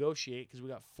able to negotiate because we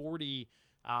got 40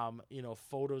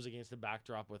 photos against the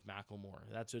backdrop with Macklemore.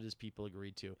 That's what his people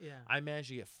agreed to. Yeah. I managed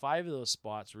to get 5 of those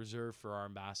spots reserved for our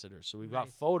ambassadors. So we've got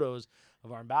photos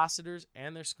of our ambassadors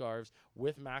and their scarves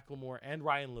with Macklemore and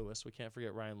Ryan Lewis. We can't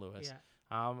forget Ryan Lewis.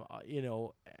 Yeah.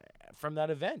 From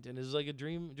that event. And it was like a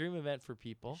dream event for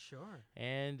people. Sure.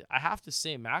 And I have to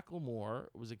say, Macklemore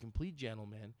was a complete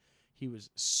gentleman. He was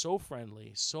so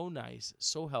friendly, so nice,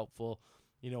 so helpful.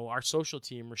 Our social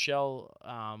team, Rochelle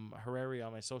Herrera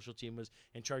on my social team, was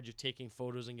in charge of taking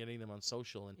photos and getting them on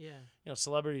social. And,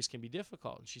 celebrities can be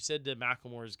difficult. And she said to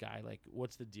Macklemore's guy, like,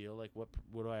 what's the deal? Like, what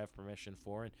do I have permission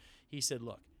for? And he said,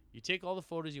 look, you take all the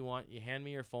photos you want, you hand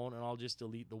me your phone, and I'll just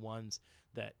delete the ones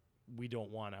that we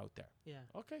don't want out there. Yeah.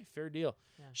 Okay, fair deal.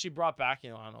 Yeah. She brought back, I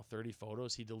don't know, 30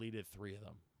 photos. He deleted 3 of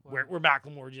them. Wow. Where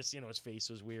Macklemore just, his face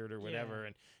was weird or whatever,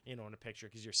 Yeah. and in a picture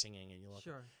because you're singing and you look.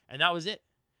 Sure. And that was it.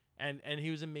 And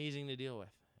he was amazing to deal with.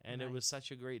 And it was Nice.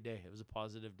 such a great day. It was a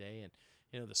positive day.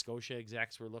 And the Scotia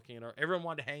execs were looking at everyone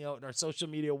wanted to hang out in our social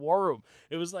media war room.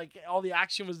 It was like all the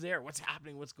action was there. What's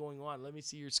happening? What's going on? Let me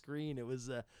see your screen. It was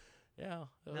that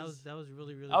was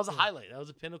really, really that was cool. a highlight. That was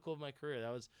a pinnacle of my career.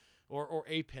 That was or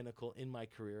a pinnacle in my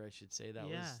career, I should say. That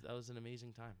was an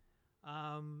amazing time.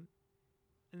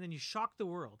 And then you shocked the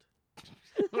world.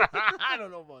 I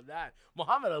don't know about that.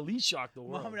 Muhammad Ali shocked the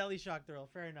world. Muhammad Ali shocked the world.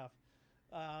 Fair enough.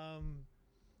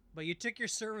 But you took your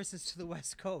services to the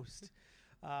West Coast.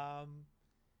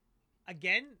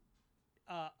 Again,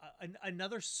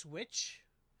 another switch,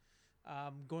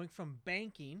 going from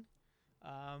banking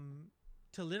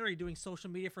to literally doing social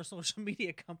media for a social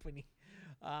media company,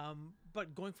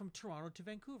 but going from Toronto to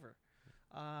Vancouver.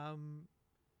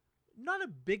 Not a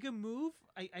big a move,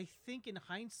 I think, in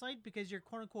hindsight, because you're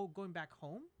quote unquote going back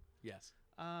home. Yes.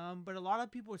 But a lot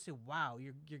of people would say, "Wow,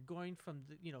 you're going from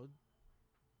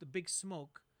the big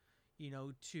smoke,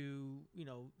 to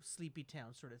sleepy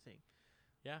town sort of thing."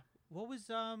 Yeah. What was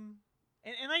and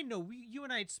I know you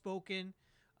and I had spoken,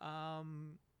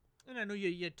 and I know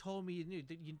you had told me you knew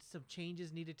that some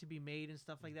changes needed to be made and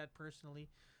stuff like that personally.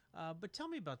 But tell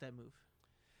me about that move.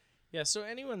 Yeah, so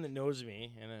anyone that knows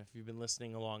me, and if you've been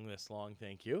listening along this long,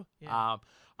 thank you. Yeah.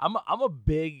 I'm a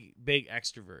big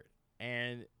extrovert,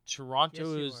 and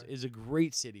Toronto Yes, is a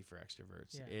great city for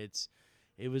extroverts. Yeah.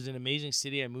 It was an amazing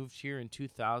city. I moved here in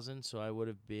 2000, so I would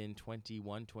have been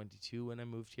 21, 22 when I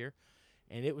moved here,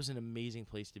 and it was an amazing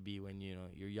place to be when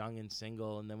you're young and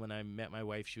single. And then when I met my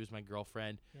wife, she was my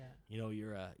girlfriend. Yeah.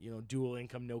 You're dual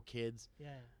income, no kids.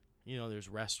 Yeah. There's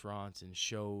restaurants and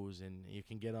shows, and you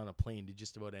can get on a plane to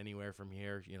just about anywhere from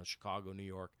here, Chicago, New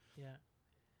York. Yeah.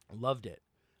 Loved it.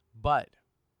 But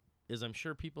as I'm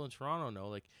sure people in Toronto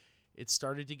know, it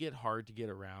started to get hard to get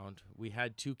around. We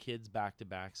had 2 kids back to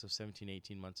back, so 17,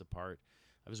 18 months apart.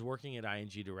 I was working at ING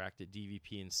Direct at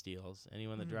DVP and Steels.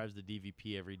 Anyone that drives the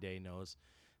DVP every day knows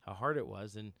how hard it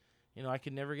was. And, I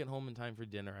could never get home in time for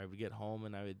dinner. I would get home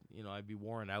and I'd be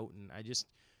worn out, and I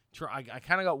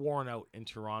kind of got worn out in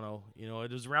Toronto.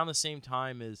 It was around the same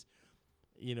time as,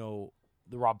 the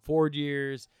Rob Ford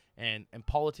years, and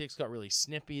politics got really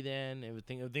snippy then.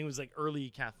 Everything was like early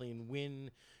Kathleen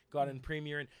Wynne got in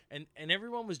Premier, and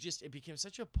everyone was it became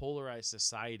such a polarized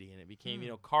society, and it became,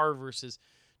 car versus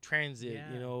transit,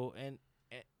 and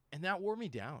that wore me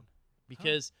down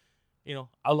because,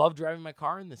 I love driving my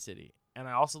car in the city. And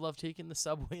I also love taking the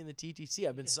subway and the TTC.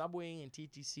 I've been subwaying and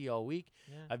TTC all week.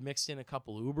 Yeah. I've mixed in a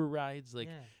couple Uber rides.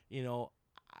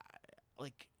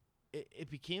 It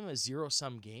became a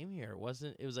zero-sum game here. It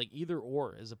was like either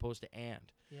or as opposed to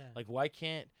and. Yeah. Why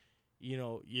can't,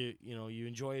 you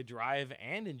enjoy a drive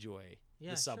and enjoy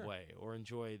the subway or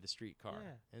enjoy the streetcar?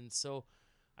 Yeah. And so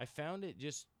I found it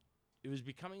was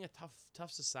becoming a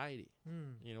tough society.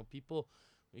 People,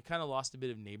 we kind of lost a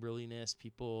bit of neighborliness.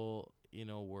 People,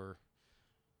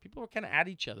 were kind of at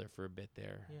each other for a bit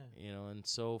there, and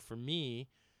so for me,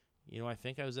 I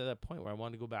think I was at that point where I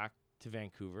wanted to go back to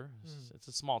Vancouver. It's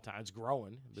a small town. It's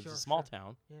growing, but it's a small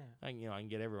town. Yeah. I can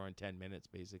get everywhere in 10 minutes,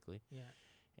 basically. Yeah.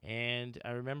 And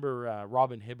I remember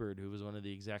Robin Hibbard, who was one of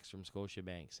the execs from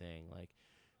Scotiabank, saying,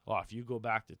 if you go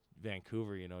back to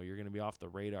Vancouver, you're going to be off the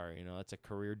radar. That's a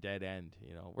career dead end.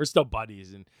 We're still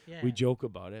buddies, and we joke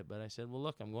about it. But I said, well,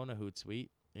 look, I'm going to Hootsuite.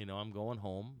 I'm going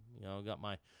home. I've got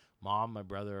my mom, my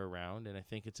brother around, and I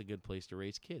think it's a good place to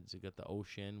raise kids. We've got the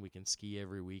ocean. We can ski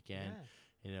every weekend.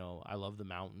 Yeah. I love the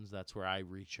mountains. That's where I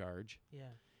recharge.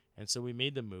 Yeah. And so we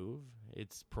made the move.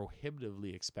 It's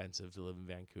prohibitively expensive to live in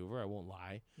Vancouver, I won't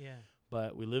lie. Yeah.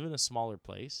 But we live in a smaller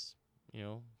place.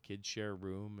 Kids share a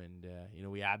room, and,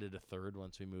 we added a third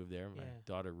once we moved there, my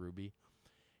daughter Ruby.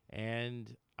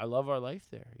 And I love our life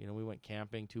there. We went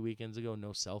camping 2 weekends ago,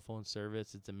 no cell phone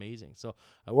service. It's amazing. So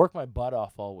I work my butt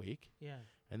off all week. Yeah.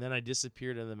 And then I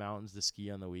disappeared in the mountains to ski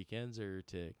on the weekends or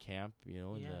to camp, in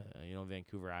the,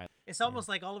 Vancouver Island. It's almost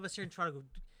like all of us here in Toronto go,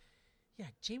 yeah,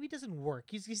 Jamie doesn't work.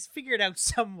 He's figured out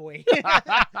some way.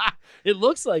 It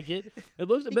looks like it. He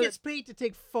gets paid to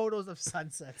take photos of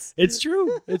sunsets. It's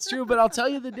true. It's true. But I'll tell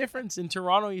you the difference. In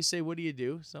Toronto, you say, what do you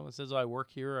do? Someone says, oh, I work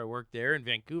here, I work there. In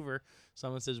Vancouver,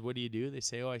 someone says, what do you do? They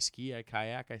say, oh, I ski, I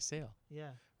kayak, I sail.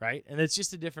 Yeah. Right? And it's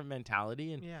just a different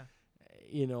mentality. And,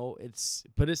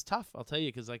 but it's tough, I'll tell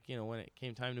you, because, when it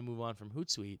came time to move on from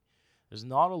Hootsuite, there's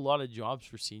not a lot of jobs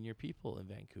for senior people in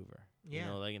Vancouver.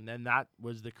 Yeah. And then that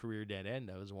was the career dead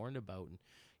end I was warned about.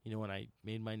 And, when I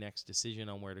made my next decision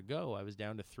on where to go, I was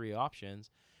down to 3 options.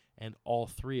 and all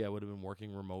 3 I would have been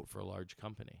working remote for a large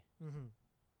company. Mm-hmm.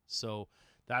 So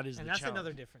that is And the that's challenge.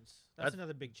 another difference. That's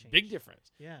another big change. Big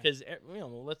difference. Yeah. Because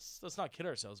let's not kid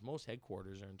ourselves. Most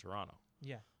headquarters are in Toronto.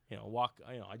 Yeah.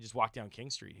 I just walk down King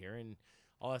Street here, and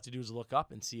all I have to do is look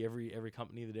up and see every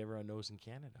company that everyone knows in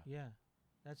Canada. Yeah,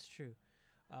 that's true.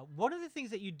 One of the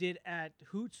things that you did at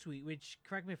Hootsuite, which,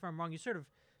 correct me if I'm wrong, you sort of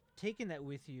taken that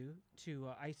with you to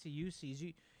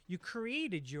ICUCs. You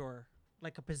created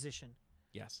a position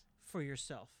Yes. for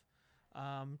yourself.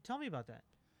 Tell me about that.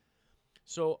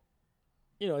 So,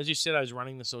 as you said, I was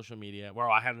running the social media. Well,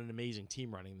 I had an amazing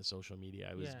team running the social media.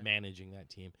 I was managing that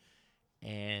team.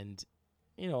 And,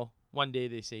 one day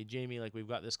they say, Jamie, we've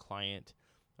got this client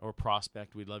or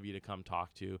prospect we'd love you to come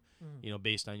talk to,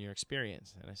 based on your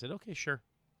experience. And I said, okay, sure.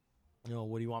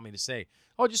 What do you want me to say?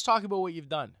 Oh, just talk about what you've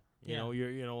done.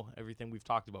 Everything we've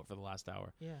talked about for the last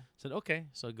hour. Yeah. I said, okay.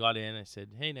 So I got in. I said,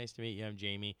 hey, nice to meet you. I'm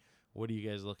Jamie. What are you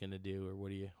guys looking to do, or what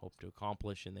do you hope to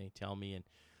accomplish? And they tell me, and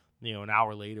an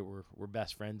hour later, we're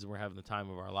best friends and we're having the time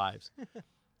of our lives.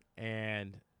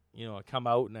 And I come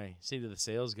out and I say to the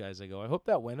sales guys, I go, I hope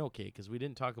that went okay, because we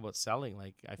didn't talk about selling.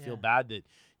 I feel bad that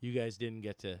you guys didn't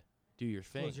get to do your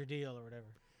thing, close your deal or whatever.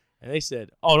 And they said,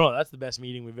 oh no, that's the best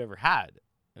meeting we've ever had.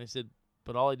 And I said,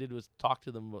 but all I did was talk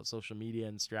to them about social media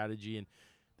and strategy, and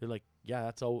they're like, yeah,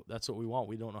 that's what we want.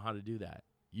 We don't know how to do that.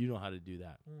 You know how to do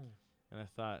that. And I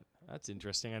thought, that's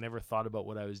interesting. I never thought about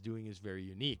what I was doing is very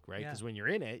unique, right? Because when you're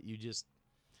in it, you're just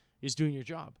doing your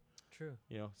job. True.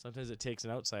 Sometimes it takes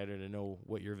an outsider to know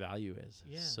what your value is.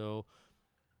 Yeah. So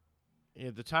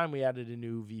at the time, we added a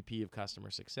new VP of customer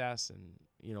success, and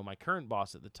my current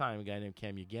boss at the time, a guy named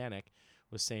Cam Uganic,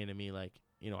 was saying to me,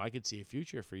 I could see a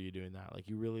future for you doing that.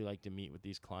 You really like to meet with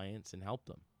these clients and help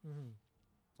them. Mm-hmm.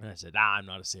 And I said, I'm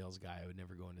not a sales guy. I would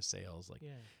never go into sales.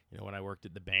 When I worked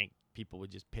at the bank, people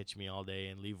would just pitch me all day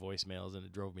and leave voicemails, and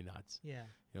it drove me nuts. Yeah.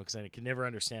 Because I could never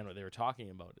understand what they were talking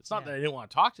about. It's not that I didn't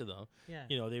want to talk to them. Yeah.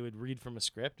 They would read from a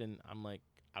script, and I'm like,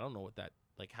 I don't know what that,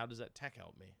 how does that tech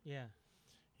help me? Yeah.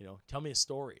 Tell me a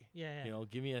story. Yeah.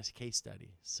 Give me a case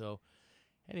study. So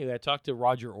anyway, I talked to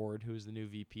Roger Ord, who's the new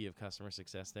VP of customer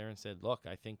success there, and said, look,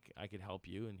 I think I could help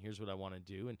you, and here's what I want to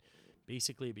do. And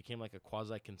basically it became like a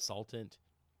quasi-consultant,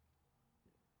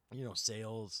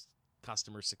 sales,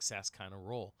 customer success kind of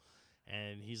role.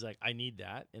 And he's like, I need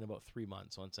that in about 3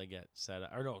 months once I get set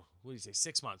up. Or no, what do you say,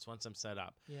 6 months once I'm set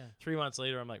up. Yeah. 3 months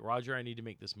later, I'm like, Roger, I need to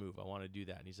make this move. I want to do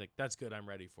that. And he's like, that's good. I'm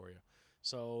ready for you.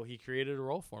 So he created a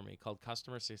role for me called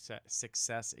Customer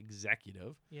Success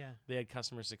Executive. Yeah. They had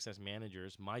customer success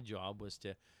managers. My job was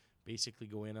to basically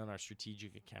go in on our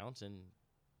strategic accounts and,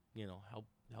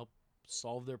 help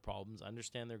solve their problems,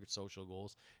 understand their social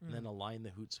goals, and then align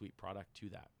the Hootsuite product to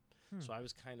that. So I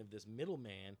was kind of this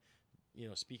middleman,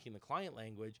 speaking the client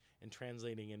language and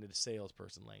translating into the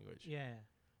salesperson language. Yeah.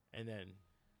 And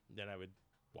then I would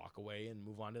walk away and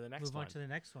move on to the next one. Move on to the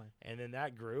next one. And then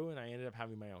that grew, and I ended up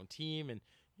having my own team. And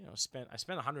I spent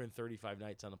 135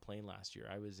 nights on a plane last year.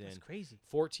 I was That's in crazy.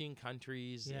 14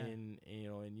 countries in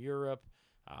Europe,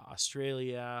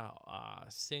 Australia,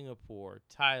 Singapore,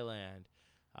 Thailand,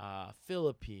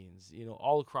 Philippines.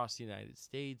 All across the United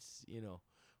States.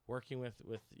 Working with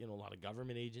a lot of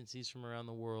government agencies from around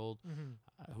the world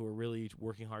who are really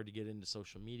working hard to get into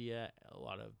social media. A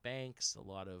lot of banks, a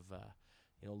lot of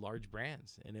large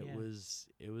brands, and it was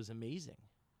amazing.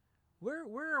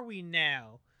 Where are we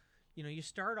now? You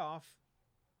start off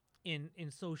in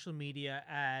social media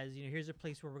as here's a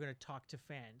place where we're going to talk to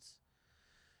fans.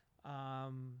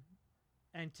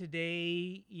 And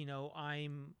today,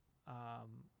 I'm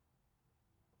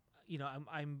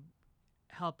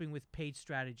helping with paid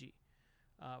strategy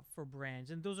for brands,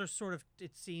 and those are sort of,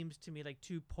 it seems to me, like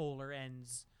two polar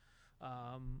ends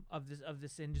of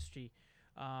this industry.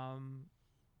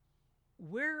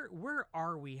 Where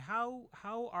are we? How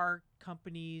are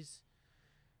companies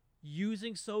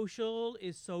using social?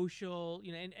 Is social,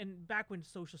 and back when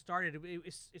social started,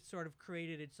 it sort of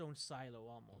created its own silo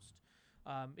almost.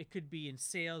 It could be in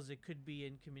sales, it could be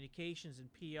in communications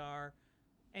and PR,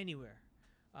 anywhere.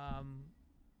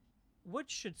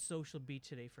 What should social be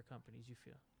today for companies, you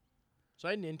feel? So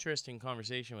I had an interesting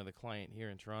conversation with a client here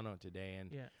in Toronto today,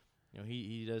 and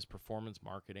he does performance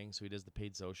marketing, so he does the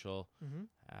paid social.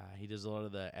 He does a lot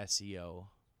of the SEO,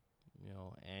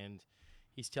 and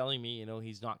he's telling me,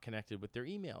 he's not connected with their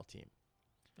email team.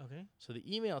 Okay. So the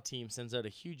email team sends out a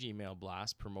huge email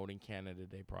blast promoting Canada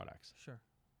Day products. Sure.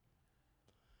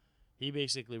 He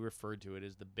basically referred to it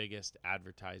as the biggest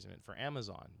advertisement for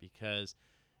Amazon because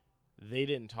they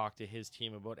didn't talk to his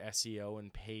team about SEO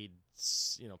and paid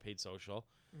social.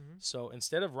 Mm-hmm. So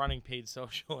instead of running paid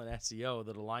social and SEO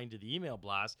that align to the email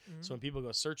blast, Mm-hmm. so when people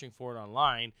go searching for it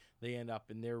online, they end up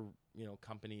in their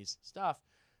company's stuff.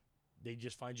 They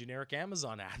just find generic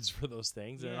Amazon ads for those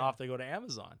things, and then Yeah. off they go to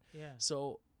Amazon. Yeah.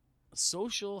 So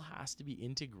social has to be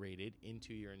integrated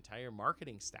into your entire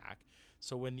marketing stack.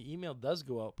 So when the email does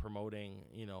go out promoting,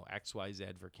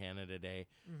 XYZ for Canada Day,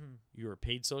 Mm-hmm. your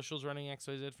paid socials running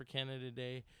XYZ for Canada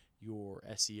Day, your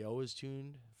SEO is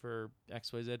tuned for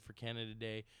XYZ for Canada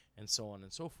Day, and so on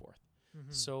and so forth.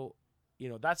 Mm-hmm. So,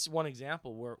 that's one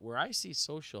example where I see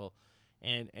social,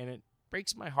 and it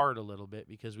breaks my heart a little bit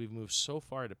because we've moved so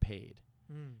far to paid.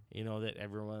 That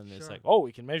everyone is Sure. like, oh,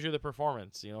 we can measure the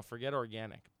performance, forget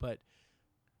organic. But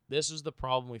this was the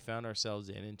problem we found ourselves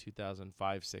in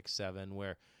 2005, 6, 7,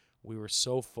 where we were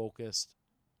so focused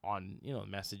on,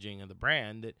 messaging of the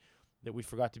brand that we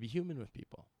forgot to be human with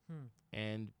people.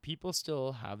 And people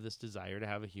still have this desire to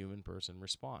have a human person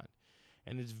respond.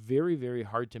 And it's very, very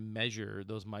hard to measure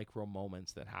those micro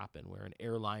moments that happen where an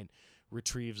airline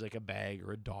retrieves like a bag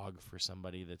or a dog for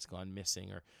somebody that's gone missing.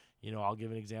 Or, I'll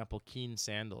give an example, Keen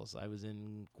sandals. I was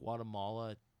in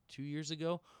Guatemala 2 years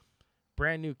ago,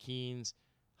 brand new Keens,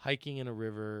 hiking in a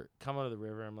river, come out of the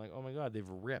river. I'm like, oh my God, they've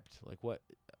ripped. Like what?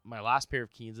 My last pair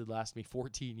of Keens had lasted me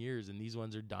 14 years, and these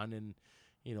ones are done in,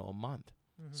 a month.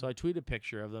 Mm-hmm. So I tweet a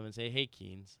picture of them and say, hey,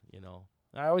 Keens,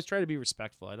 I always try to be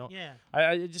respectful. Yeah.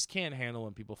 I just can't handle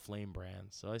when people flame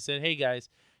brands. So I said, hey, guys,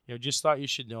 just thought you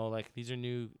should know, like, these are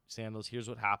new sandals. Here's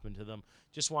what happened to them.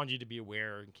 Just wanted you to be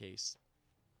aware in case,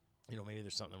 maybe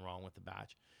there's something wrong with the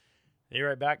batch. They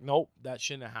write back, nope, that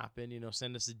shouldn't have happened.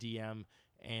 Send us a DM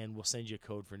and we'll send you a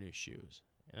code for new shoes.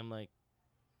 And I'm like,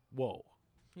 whoa.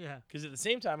 Yeah. Because at the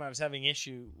same time, I was having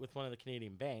issue with one of the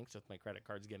Canadian banks with my credit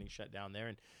cards getting shut down there.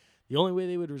 And the only way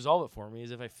they would resolve it for me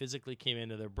is if I physically came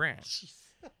into their branch.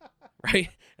 Right?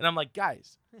 And I'm like,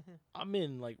 guys, I'm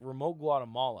in like remote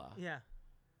Guatemala. Yeah.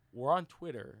 We're on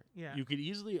Twitter. Yeah. You could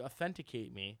easily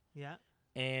authenticate me. Yeah.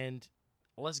 And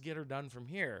let's get her done from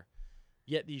here.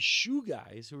 Yet these shoe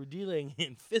guys who are dealing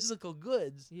in physical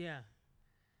goods Yeah.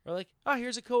 are like, oh,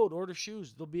 here's a code. Order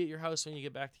shoes. They'll be at your house when you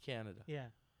get back to Canada. Yeah.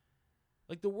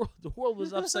 Like the world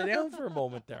was upside down for a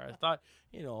moment there. I thought,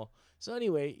 So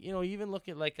anyway, even look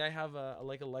at like I have a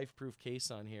life proof case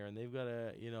on here, and they've got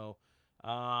a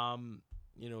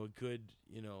a good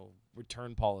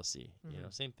return policy. Mm-hmm.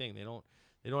 Same thing.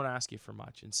 They don't ask you for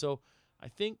much, and so I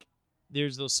think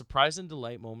there's those surprise and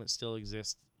delight moments still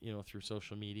exist. Through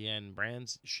social media, and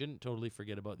brands shouldn't totally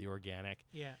forget about the organic.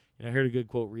 Yeah. I heard a good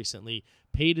quote recently: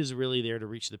 "Paid is really there to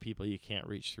reach the people you can't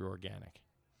reach through organic."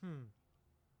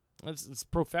 It's a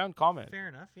profound comment. Fair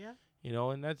enough. Yeah.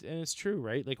 And it's true,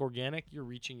 right? Like organic, you're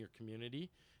reaching your community,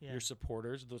 Yeah. your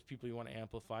supporters, those people you want to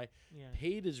amplify. Yeah.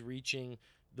 Paid is reaching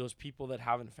those people that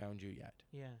haven't found you yet,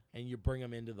 Yeah. and you bring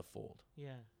them into the fold.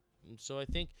 Yeah. And so I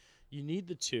think you need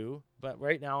the two, but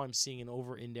right now I'm seeing an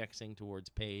over-indexing towards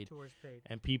paid, Towards paid.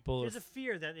 and people. There's a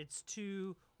fear that it's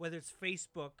too, whether it's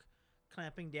Facebook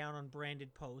clamping down on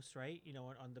branded posts, right?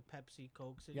 On the Pepsi,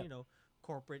 Cokes, and Yep.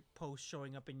 corporate posts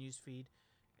showing up in newsfeed,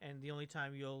 and the only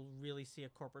time you'll really see a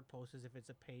corporate post is if it's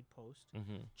a paid post,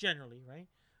 generally, right?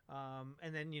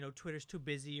 And then Twitter's too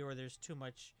busy, or there's too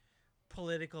much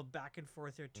political back and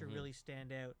forth there to really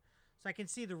stand out. So I can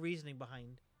see the reasoning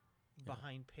behind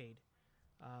paid.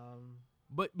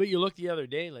 But you look the other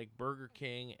day, like Burger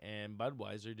King and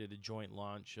Budweiser did a joint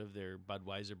launch of their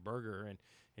Budweiser burger, and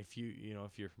if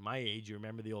you're my age, you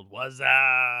remember the old "What's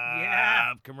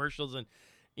up" commercials, and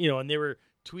and they were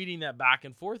tweeting that back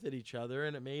and forth at each other,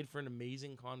 and it made for an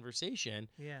amazing conversation.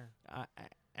 Yeah.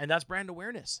 And that's brand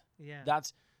awareness. Yeah.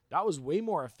 That was way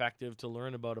more effective to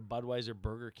learn about a Budweiser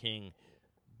Burger King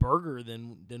burger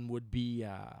than would be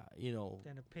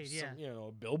Than a paid,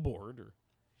 a billboard or.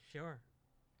 Sure.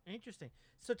 Interesting.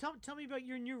 So tell me about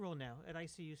your new role now at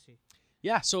ICUC.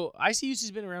 Yeah, so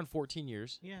ICUC's been around 14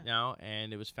 years Yeah. now,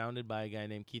 and it was founded by a guy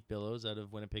named Keith Billows out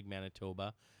of Winnipeg,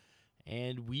 Manitoba.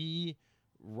 And we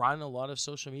run a lot of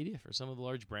social media for some of the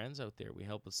large brands out there. We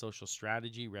help with social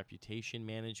strategy, reputation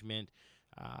management,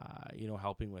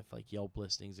 helping with like Yelp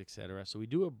listings, etc. So we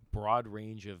do a broad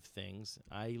range of things.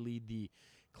 I lead the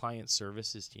client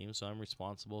services team, so I'm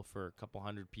responsible for a couple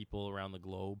hundred people around the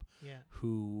globe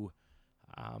who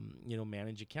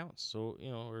manage accounts. So,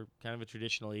 we're kind of a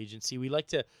traditional agency. We like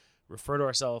to refer to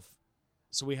ourselves,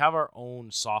 so we have our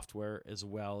own software as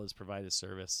well as provide a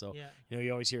service. So,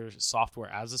 you always hear software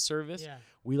as a service. Yeah.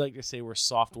 We like to say we're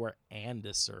software and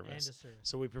a service. And a service.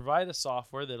 So we provide a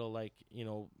software that'll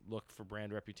look for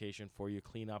brand reputation for you,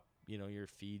 clean up, your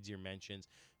feeds, your mentions,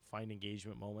 find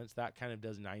engagement moments. That kind of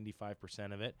does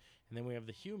 95% of it. And then we have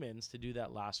the humans to do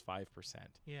that last 5%.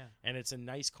 Yeah. And it's a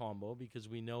nice combo because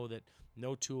we know that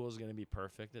no tool is going to be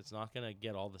perfect. It's not going to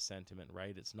get all the sentiment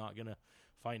right. It's not going to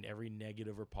find every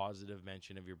negative or positive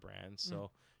mention of your brand.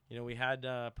 So, we had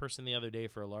a person the other day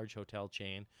for a large hotel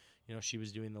chain. She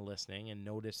was doing the listening and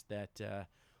noticed that,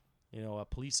 a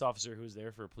police officer who was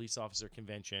there for a police officer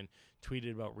convention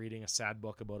tweeted about reading a sad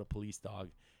book about a police dog.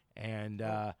 And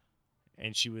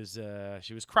she was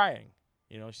crying.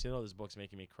 She said, "Oh, this book's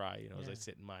making me cry." As I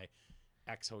sit in my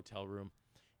ex hotel room,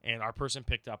 and our person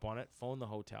picked up on it, phoned the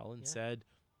hotel, and said,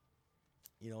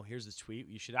 "Here's the tweet.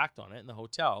 You should act on it." And the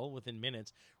hotel, within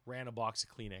minutes, ran a box of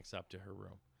Kleenex up to her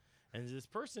room. And this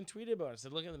person tweeted about it.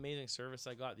 Said, "Look at the amazing service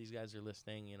I got. These guys are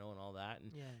listening, and all that."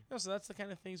 And so that's the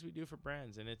kind of things we do for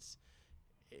brands, and it's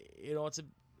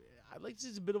I'd like to say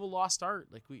it's a bit of a lost art.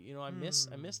 Like I miss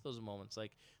those moments.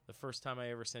 Like the first time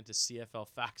I ever sent a CFL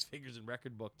facts, figures, and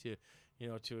record book to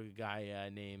a guy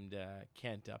named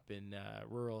Kent up in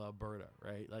rural Alberta,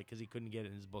 right? Like because he couldn't get it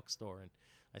in his bookstore, and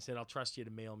I said, "I'll trust you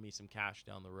to mail me some cash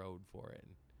down the road for it."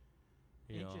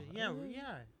 And,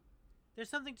 yeah. There's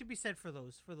something to be said for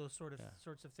those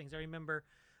sorts of things. I remember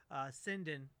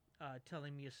Sinden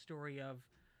telling me a story of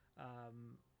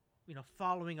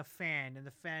following a fan, and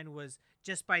the fan was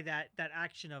just by that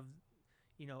action of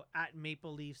at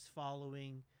Maple Leafs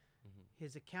following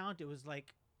his account. It was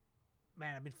like,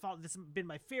 man, I've been this has been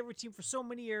my favorite team for so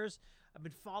many years. I've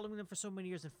been following them for so many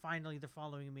years, and finally they're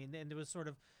following me. And there was sort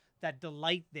of that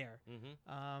delight there.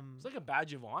 It's like a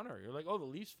badge of honor. You're like, "Oh, the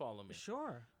Leafs follow me."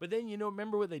 Sure. But then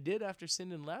remember what they did after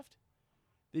Sinden left?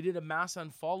 They did a mass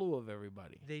unfollow of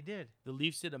everybody. They did. The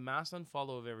Leafs did a mass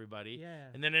unfollow of everybody. Yeah.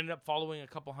 And then ended up following a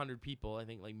couple hundred people, I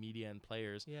think, like media and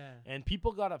players. Yeah. And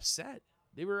people got upset.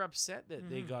 They were upset that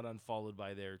they got unfollowed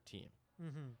by their team.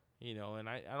 And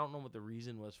I don't know what the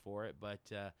reason was for it, but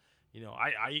I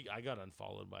got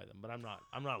unfollowed by them. But I'm not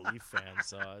a Leaf fan,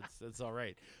 so it's all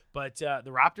right. But the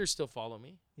Raptors still follow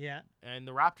me. Yeah. And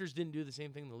the Raptors didn't do the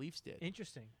same thing the Leafs did.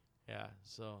 Interesting. Yeah.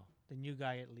 So the new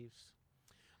guy at Leafs.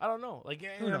 I don't know. Like,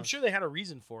 I'm sure they had a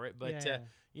reason for it, but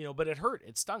but it hurt.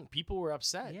 It stung. People were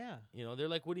upset. Yeah. They're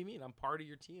like, "What do you mean? I'm part of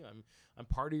your team. I'm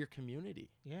part of your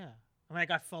community." Yeah. I mean, I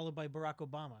got followed by Barack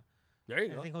Obama. There you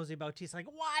go. I think Jose Bautista like,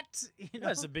 "What?"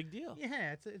 That's a big deal.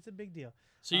 Yeah, it's a big deal.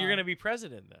 So you're gonna be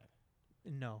president then?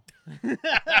 No.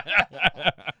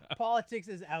 Politics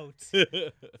is out.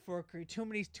 For too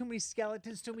many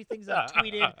skeletons, too many things I've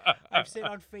tweeted. I've said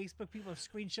on Facebook. People have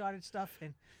screenshotted stuff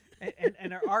and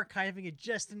are archiving it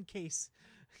just in case,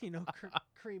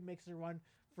 Kareem makes a run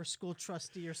for school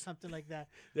trustee or something like that.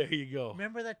 There you go.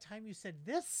 Remember that time you said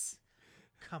this?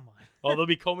 Come on. Oh, they'll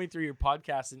be combing through your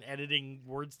podcast and editing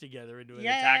words together into an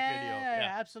attack video.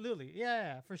 Yeah, absolutely.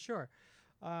 Yeah, for sure.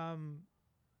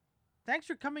 Thanks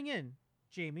for coming in,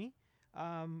 Jamie.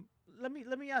 Let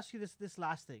me ask you this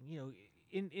last thing.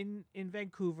 In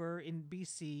Vancouver, in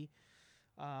BC,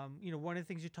 one of the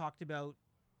things you talked about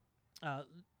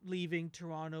leaving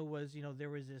Toronto was, there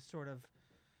was this sort of,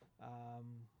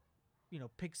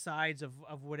 pick sides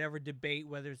of whatever debate,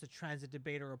 whether it's a transit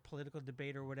debate or a political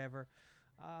debate or whatever.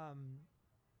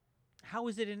 How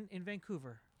is it in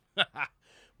Vancouver?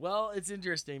 Well, it's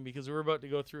interesting because we're about to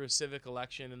go through a civic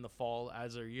election in the fall,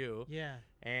 as are you. Yeah.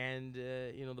 And,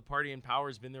 the party in power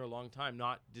has been there a long time,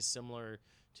 not dissimilar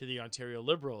to the Ontario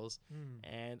Liberals.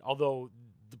 And although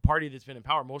the party that's been in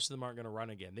power, most of them aren't going to run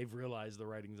again. They've realized the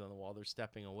writing's on the wall. They're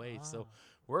stepping away. So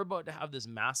we're about to have this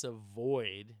massive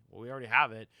void. Well, we already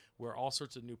have it, where all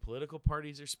sorts of new political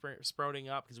parties are sprouting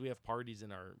up because we have parties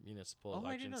in our municipal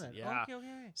elections. I didn't know that. Yeah.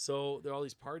 Okay. So all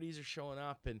these parties are showing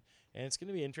up, and it's going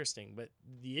to be interesting. But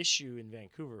the issue in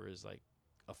Vancouver is like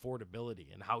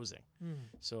affordability and housing.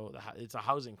 So it's a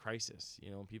housing crisis.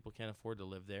 People can't afford to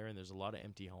live there, and there's a lot of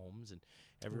empty homes, and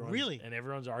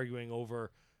everyone's arguing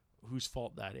over whose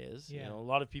fault that is. Yeah. A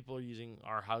lot of people are using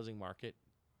our housing market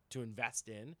to invest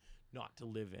in, not to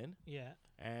live in. Yeah.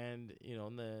 And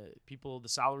the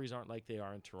salaries aren't like they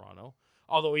are in Toronto.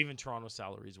 Although even Toronto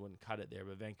salaries wouldn't cut it there,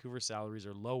 but Vancouver salaries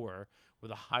are lower with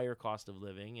a higher cost of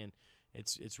living, and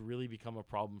it's really become a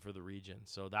problem for the region.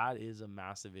 So that is a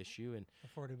massive issue, and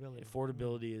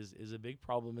affordability is a big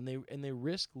problem, and they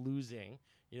risk losing.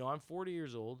 I'm 40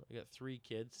 years old. I got 3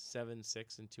 kids, 7,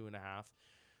 6, and 2.5.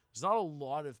 There's not a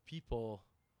lot of people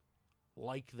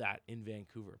like that in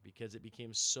Vancouver because it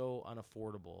became so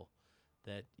unaffordable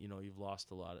that you've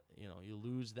lost a lot of, you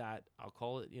lose that, I'll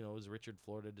call it, as Richard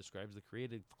Florida describes, the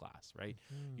creative class, right?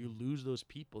 You lose those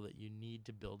people that you need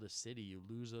to build a city. You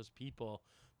lose those people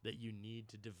that you need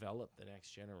to develop the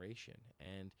next generation.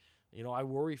 And You know, I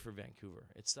worry for Vancouver.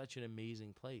 It's such an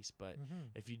amazing place, but Mm-hmm.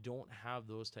 if you don't have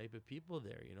those type of people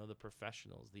there, you know, the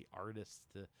professionals, the artists,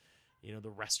 the, you know, the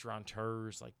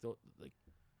restaurateurs, like,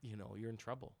 you know, you're in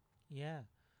trouble. Yeah.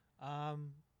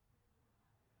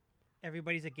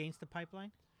 Everybody's against the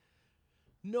pipeline.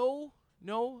 No,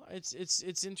 no,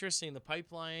 it's interesting. The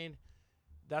pipeline,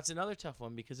 that's another tough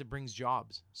one because it brings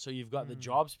jobs. So you've got the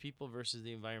jobs people versus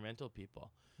the environmental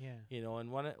people. Yeah. You know,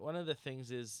 and one of the things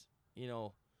is, you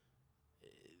know,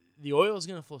 the oil is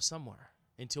going to flow somewhere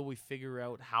until we figure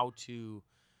out how to,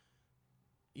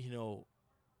 you know,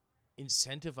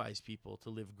 incentivize people to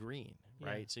live green,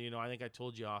 right? Yeah. So, you know, I think I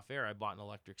told you off air, I bought an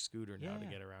electric scooter now to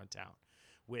Yeah. get around town,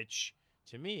 which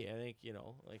to me, I think, you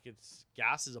know, like it's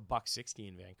gas is $1.60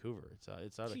 in Vancouver. It's out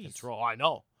of Jeez. control. I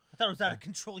know. I thought it was out of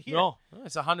control here. No,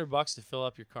 it's $100 to fill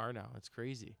up your car now. It's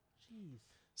crazy. Jeez.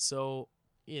 So,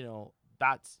 you know,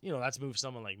 that's moved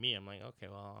someone like me. I'm like, okay,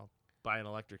 well, I'll buy an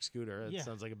electric scooter. That Yeah.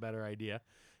 sounds like a better idea,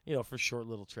 you know, for short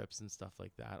little trips and stuff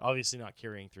like that. Obviously not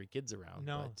carrying 3 kids around,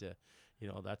 No. but, you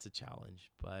know, that's a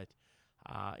challenge. But,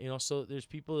 you know, so there's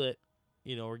people that,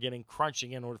 you know, are getting crunched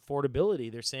again with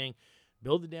affordability. They're saying,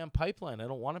 build the damn pipeline. I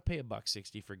don't want to pay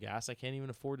 $1.60 for gas. I can't even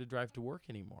afford to drive to work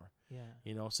anymore. Yeah.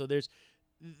 You know, so there's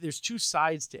two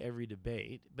sides to every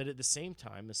debate, but at the same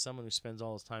time, as someone who spends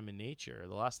all his time in nature,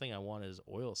 the last thing I want is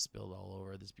oil spilled all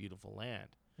over this beautiful land.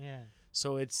 Yeah.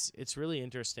 So it's really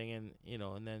interesting, and you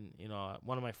know, and then you know,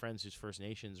 one of my friends who's First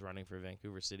Nations running for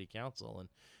Vancouver City Council, and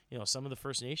you know, some of the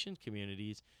First Nations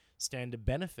communities stand to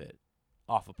benefit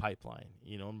off a pipeline,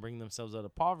 you know, and bring themselves out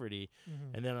of poverty.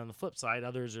 Mm-hmm. And then on the flip side,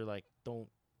 others are like, don't,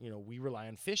 you know, we rely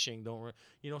on fishing,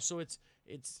 you know, so it's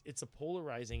a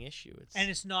polarizing issue.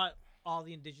 It's not all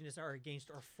the Indigenous are against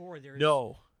or for. There's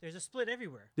a split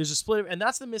everywhere. There's a split, and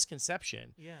that's the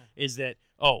misconception. Yeah. Is that,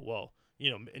 oh well, you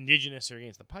know, Indigenous are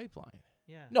against the pipeline?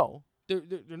 Yeah. No, they're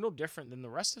no different than the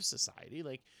rest of society.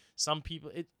 Like some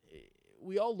people,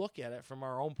 we all look at it from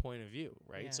our own point of view,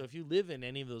 right? Yeah. So if you live in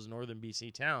any of those northern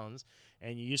BC towns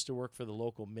and you used to work for the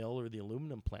local mill or the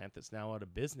aluminum plant that's now out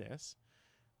of business,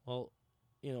 well,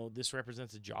 you know, this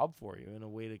represents a job for you and a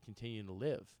way to continue to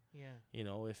live. Yeah. You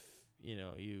know, if you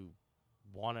know you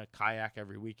want to kayak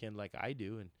every weekend like I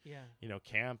do, and Yeah. you know,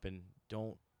 camp and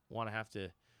don't want to have to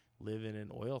live in an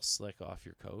oil slick off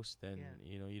your coast, then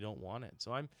you know, you don't want it.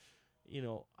 So you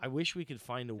know, I wish we could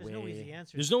find a way. There's no easy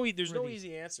answer. There's no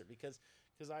easy answer because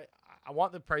I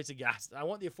want the price of gas. I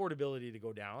want the affordability to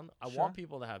go down. I Sure. want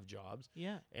people to have jobs.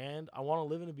 Yeah. And I want to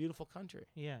live in a beautiful country.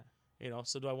 Yeah. You know,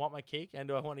 so do I want my cake and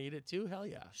do I want to eat it too? Hell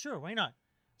yeah. Sure. Why not?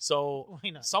 So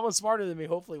Why not? someone smarter than me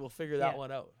hopefully will figure that Yeah.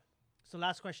 one out. So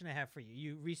last question I have for you.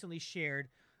 You recently shared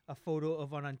a photo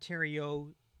of an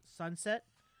Ontario sunset.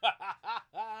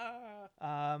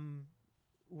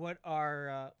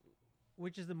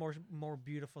 Which is the more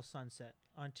beautiful sunset,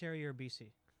 Ontario or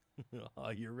BC? Oh,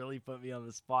 you really put me on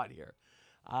the spot here.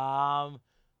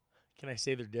 Can I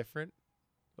say they're different?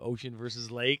 Ocean versus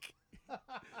lake.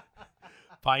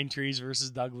 Pine trees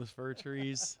versus Douglas fir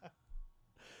trees.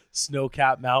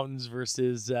 Snow-capped mountains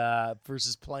versus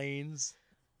plains.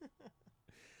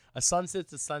 A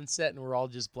sunset's a sunset, and we're all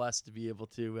just blessed to be able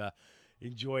to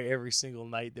enjoy every single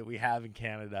night that we have in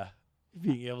Canada.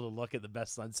 Being able to look at the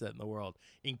best sunset in the world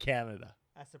in Canada.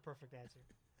 That's the perfect answer.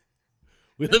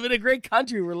 We live in a great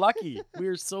country. We're lucky. We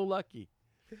are so lucky.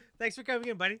 Thanks for coming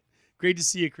in, buddy. Great to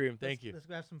see you, Kareem. Thank you. Let's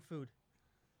go have some food.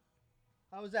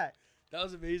 How was that? That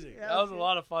was amazing. Yeah, that was a okay.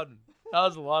 lot of fun. That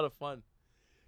was a lot of fun.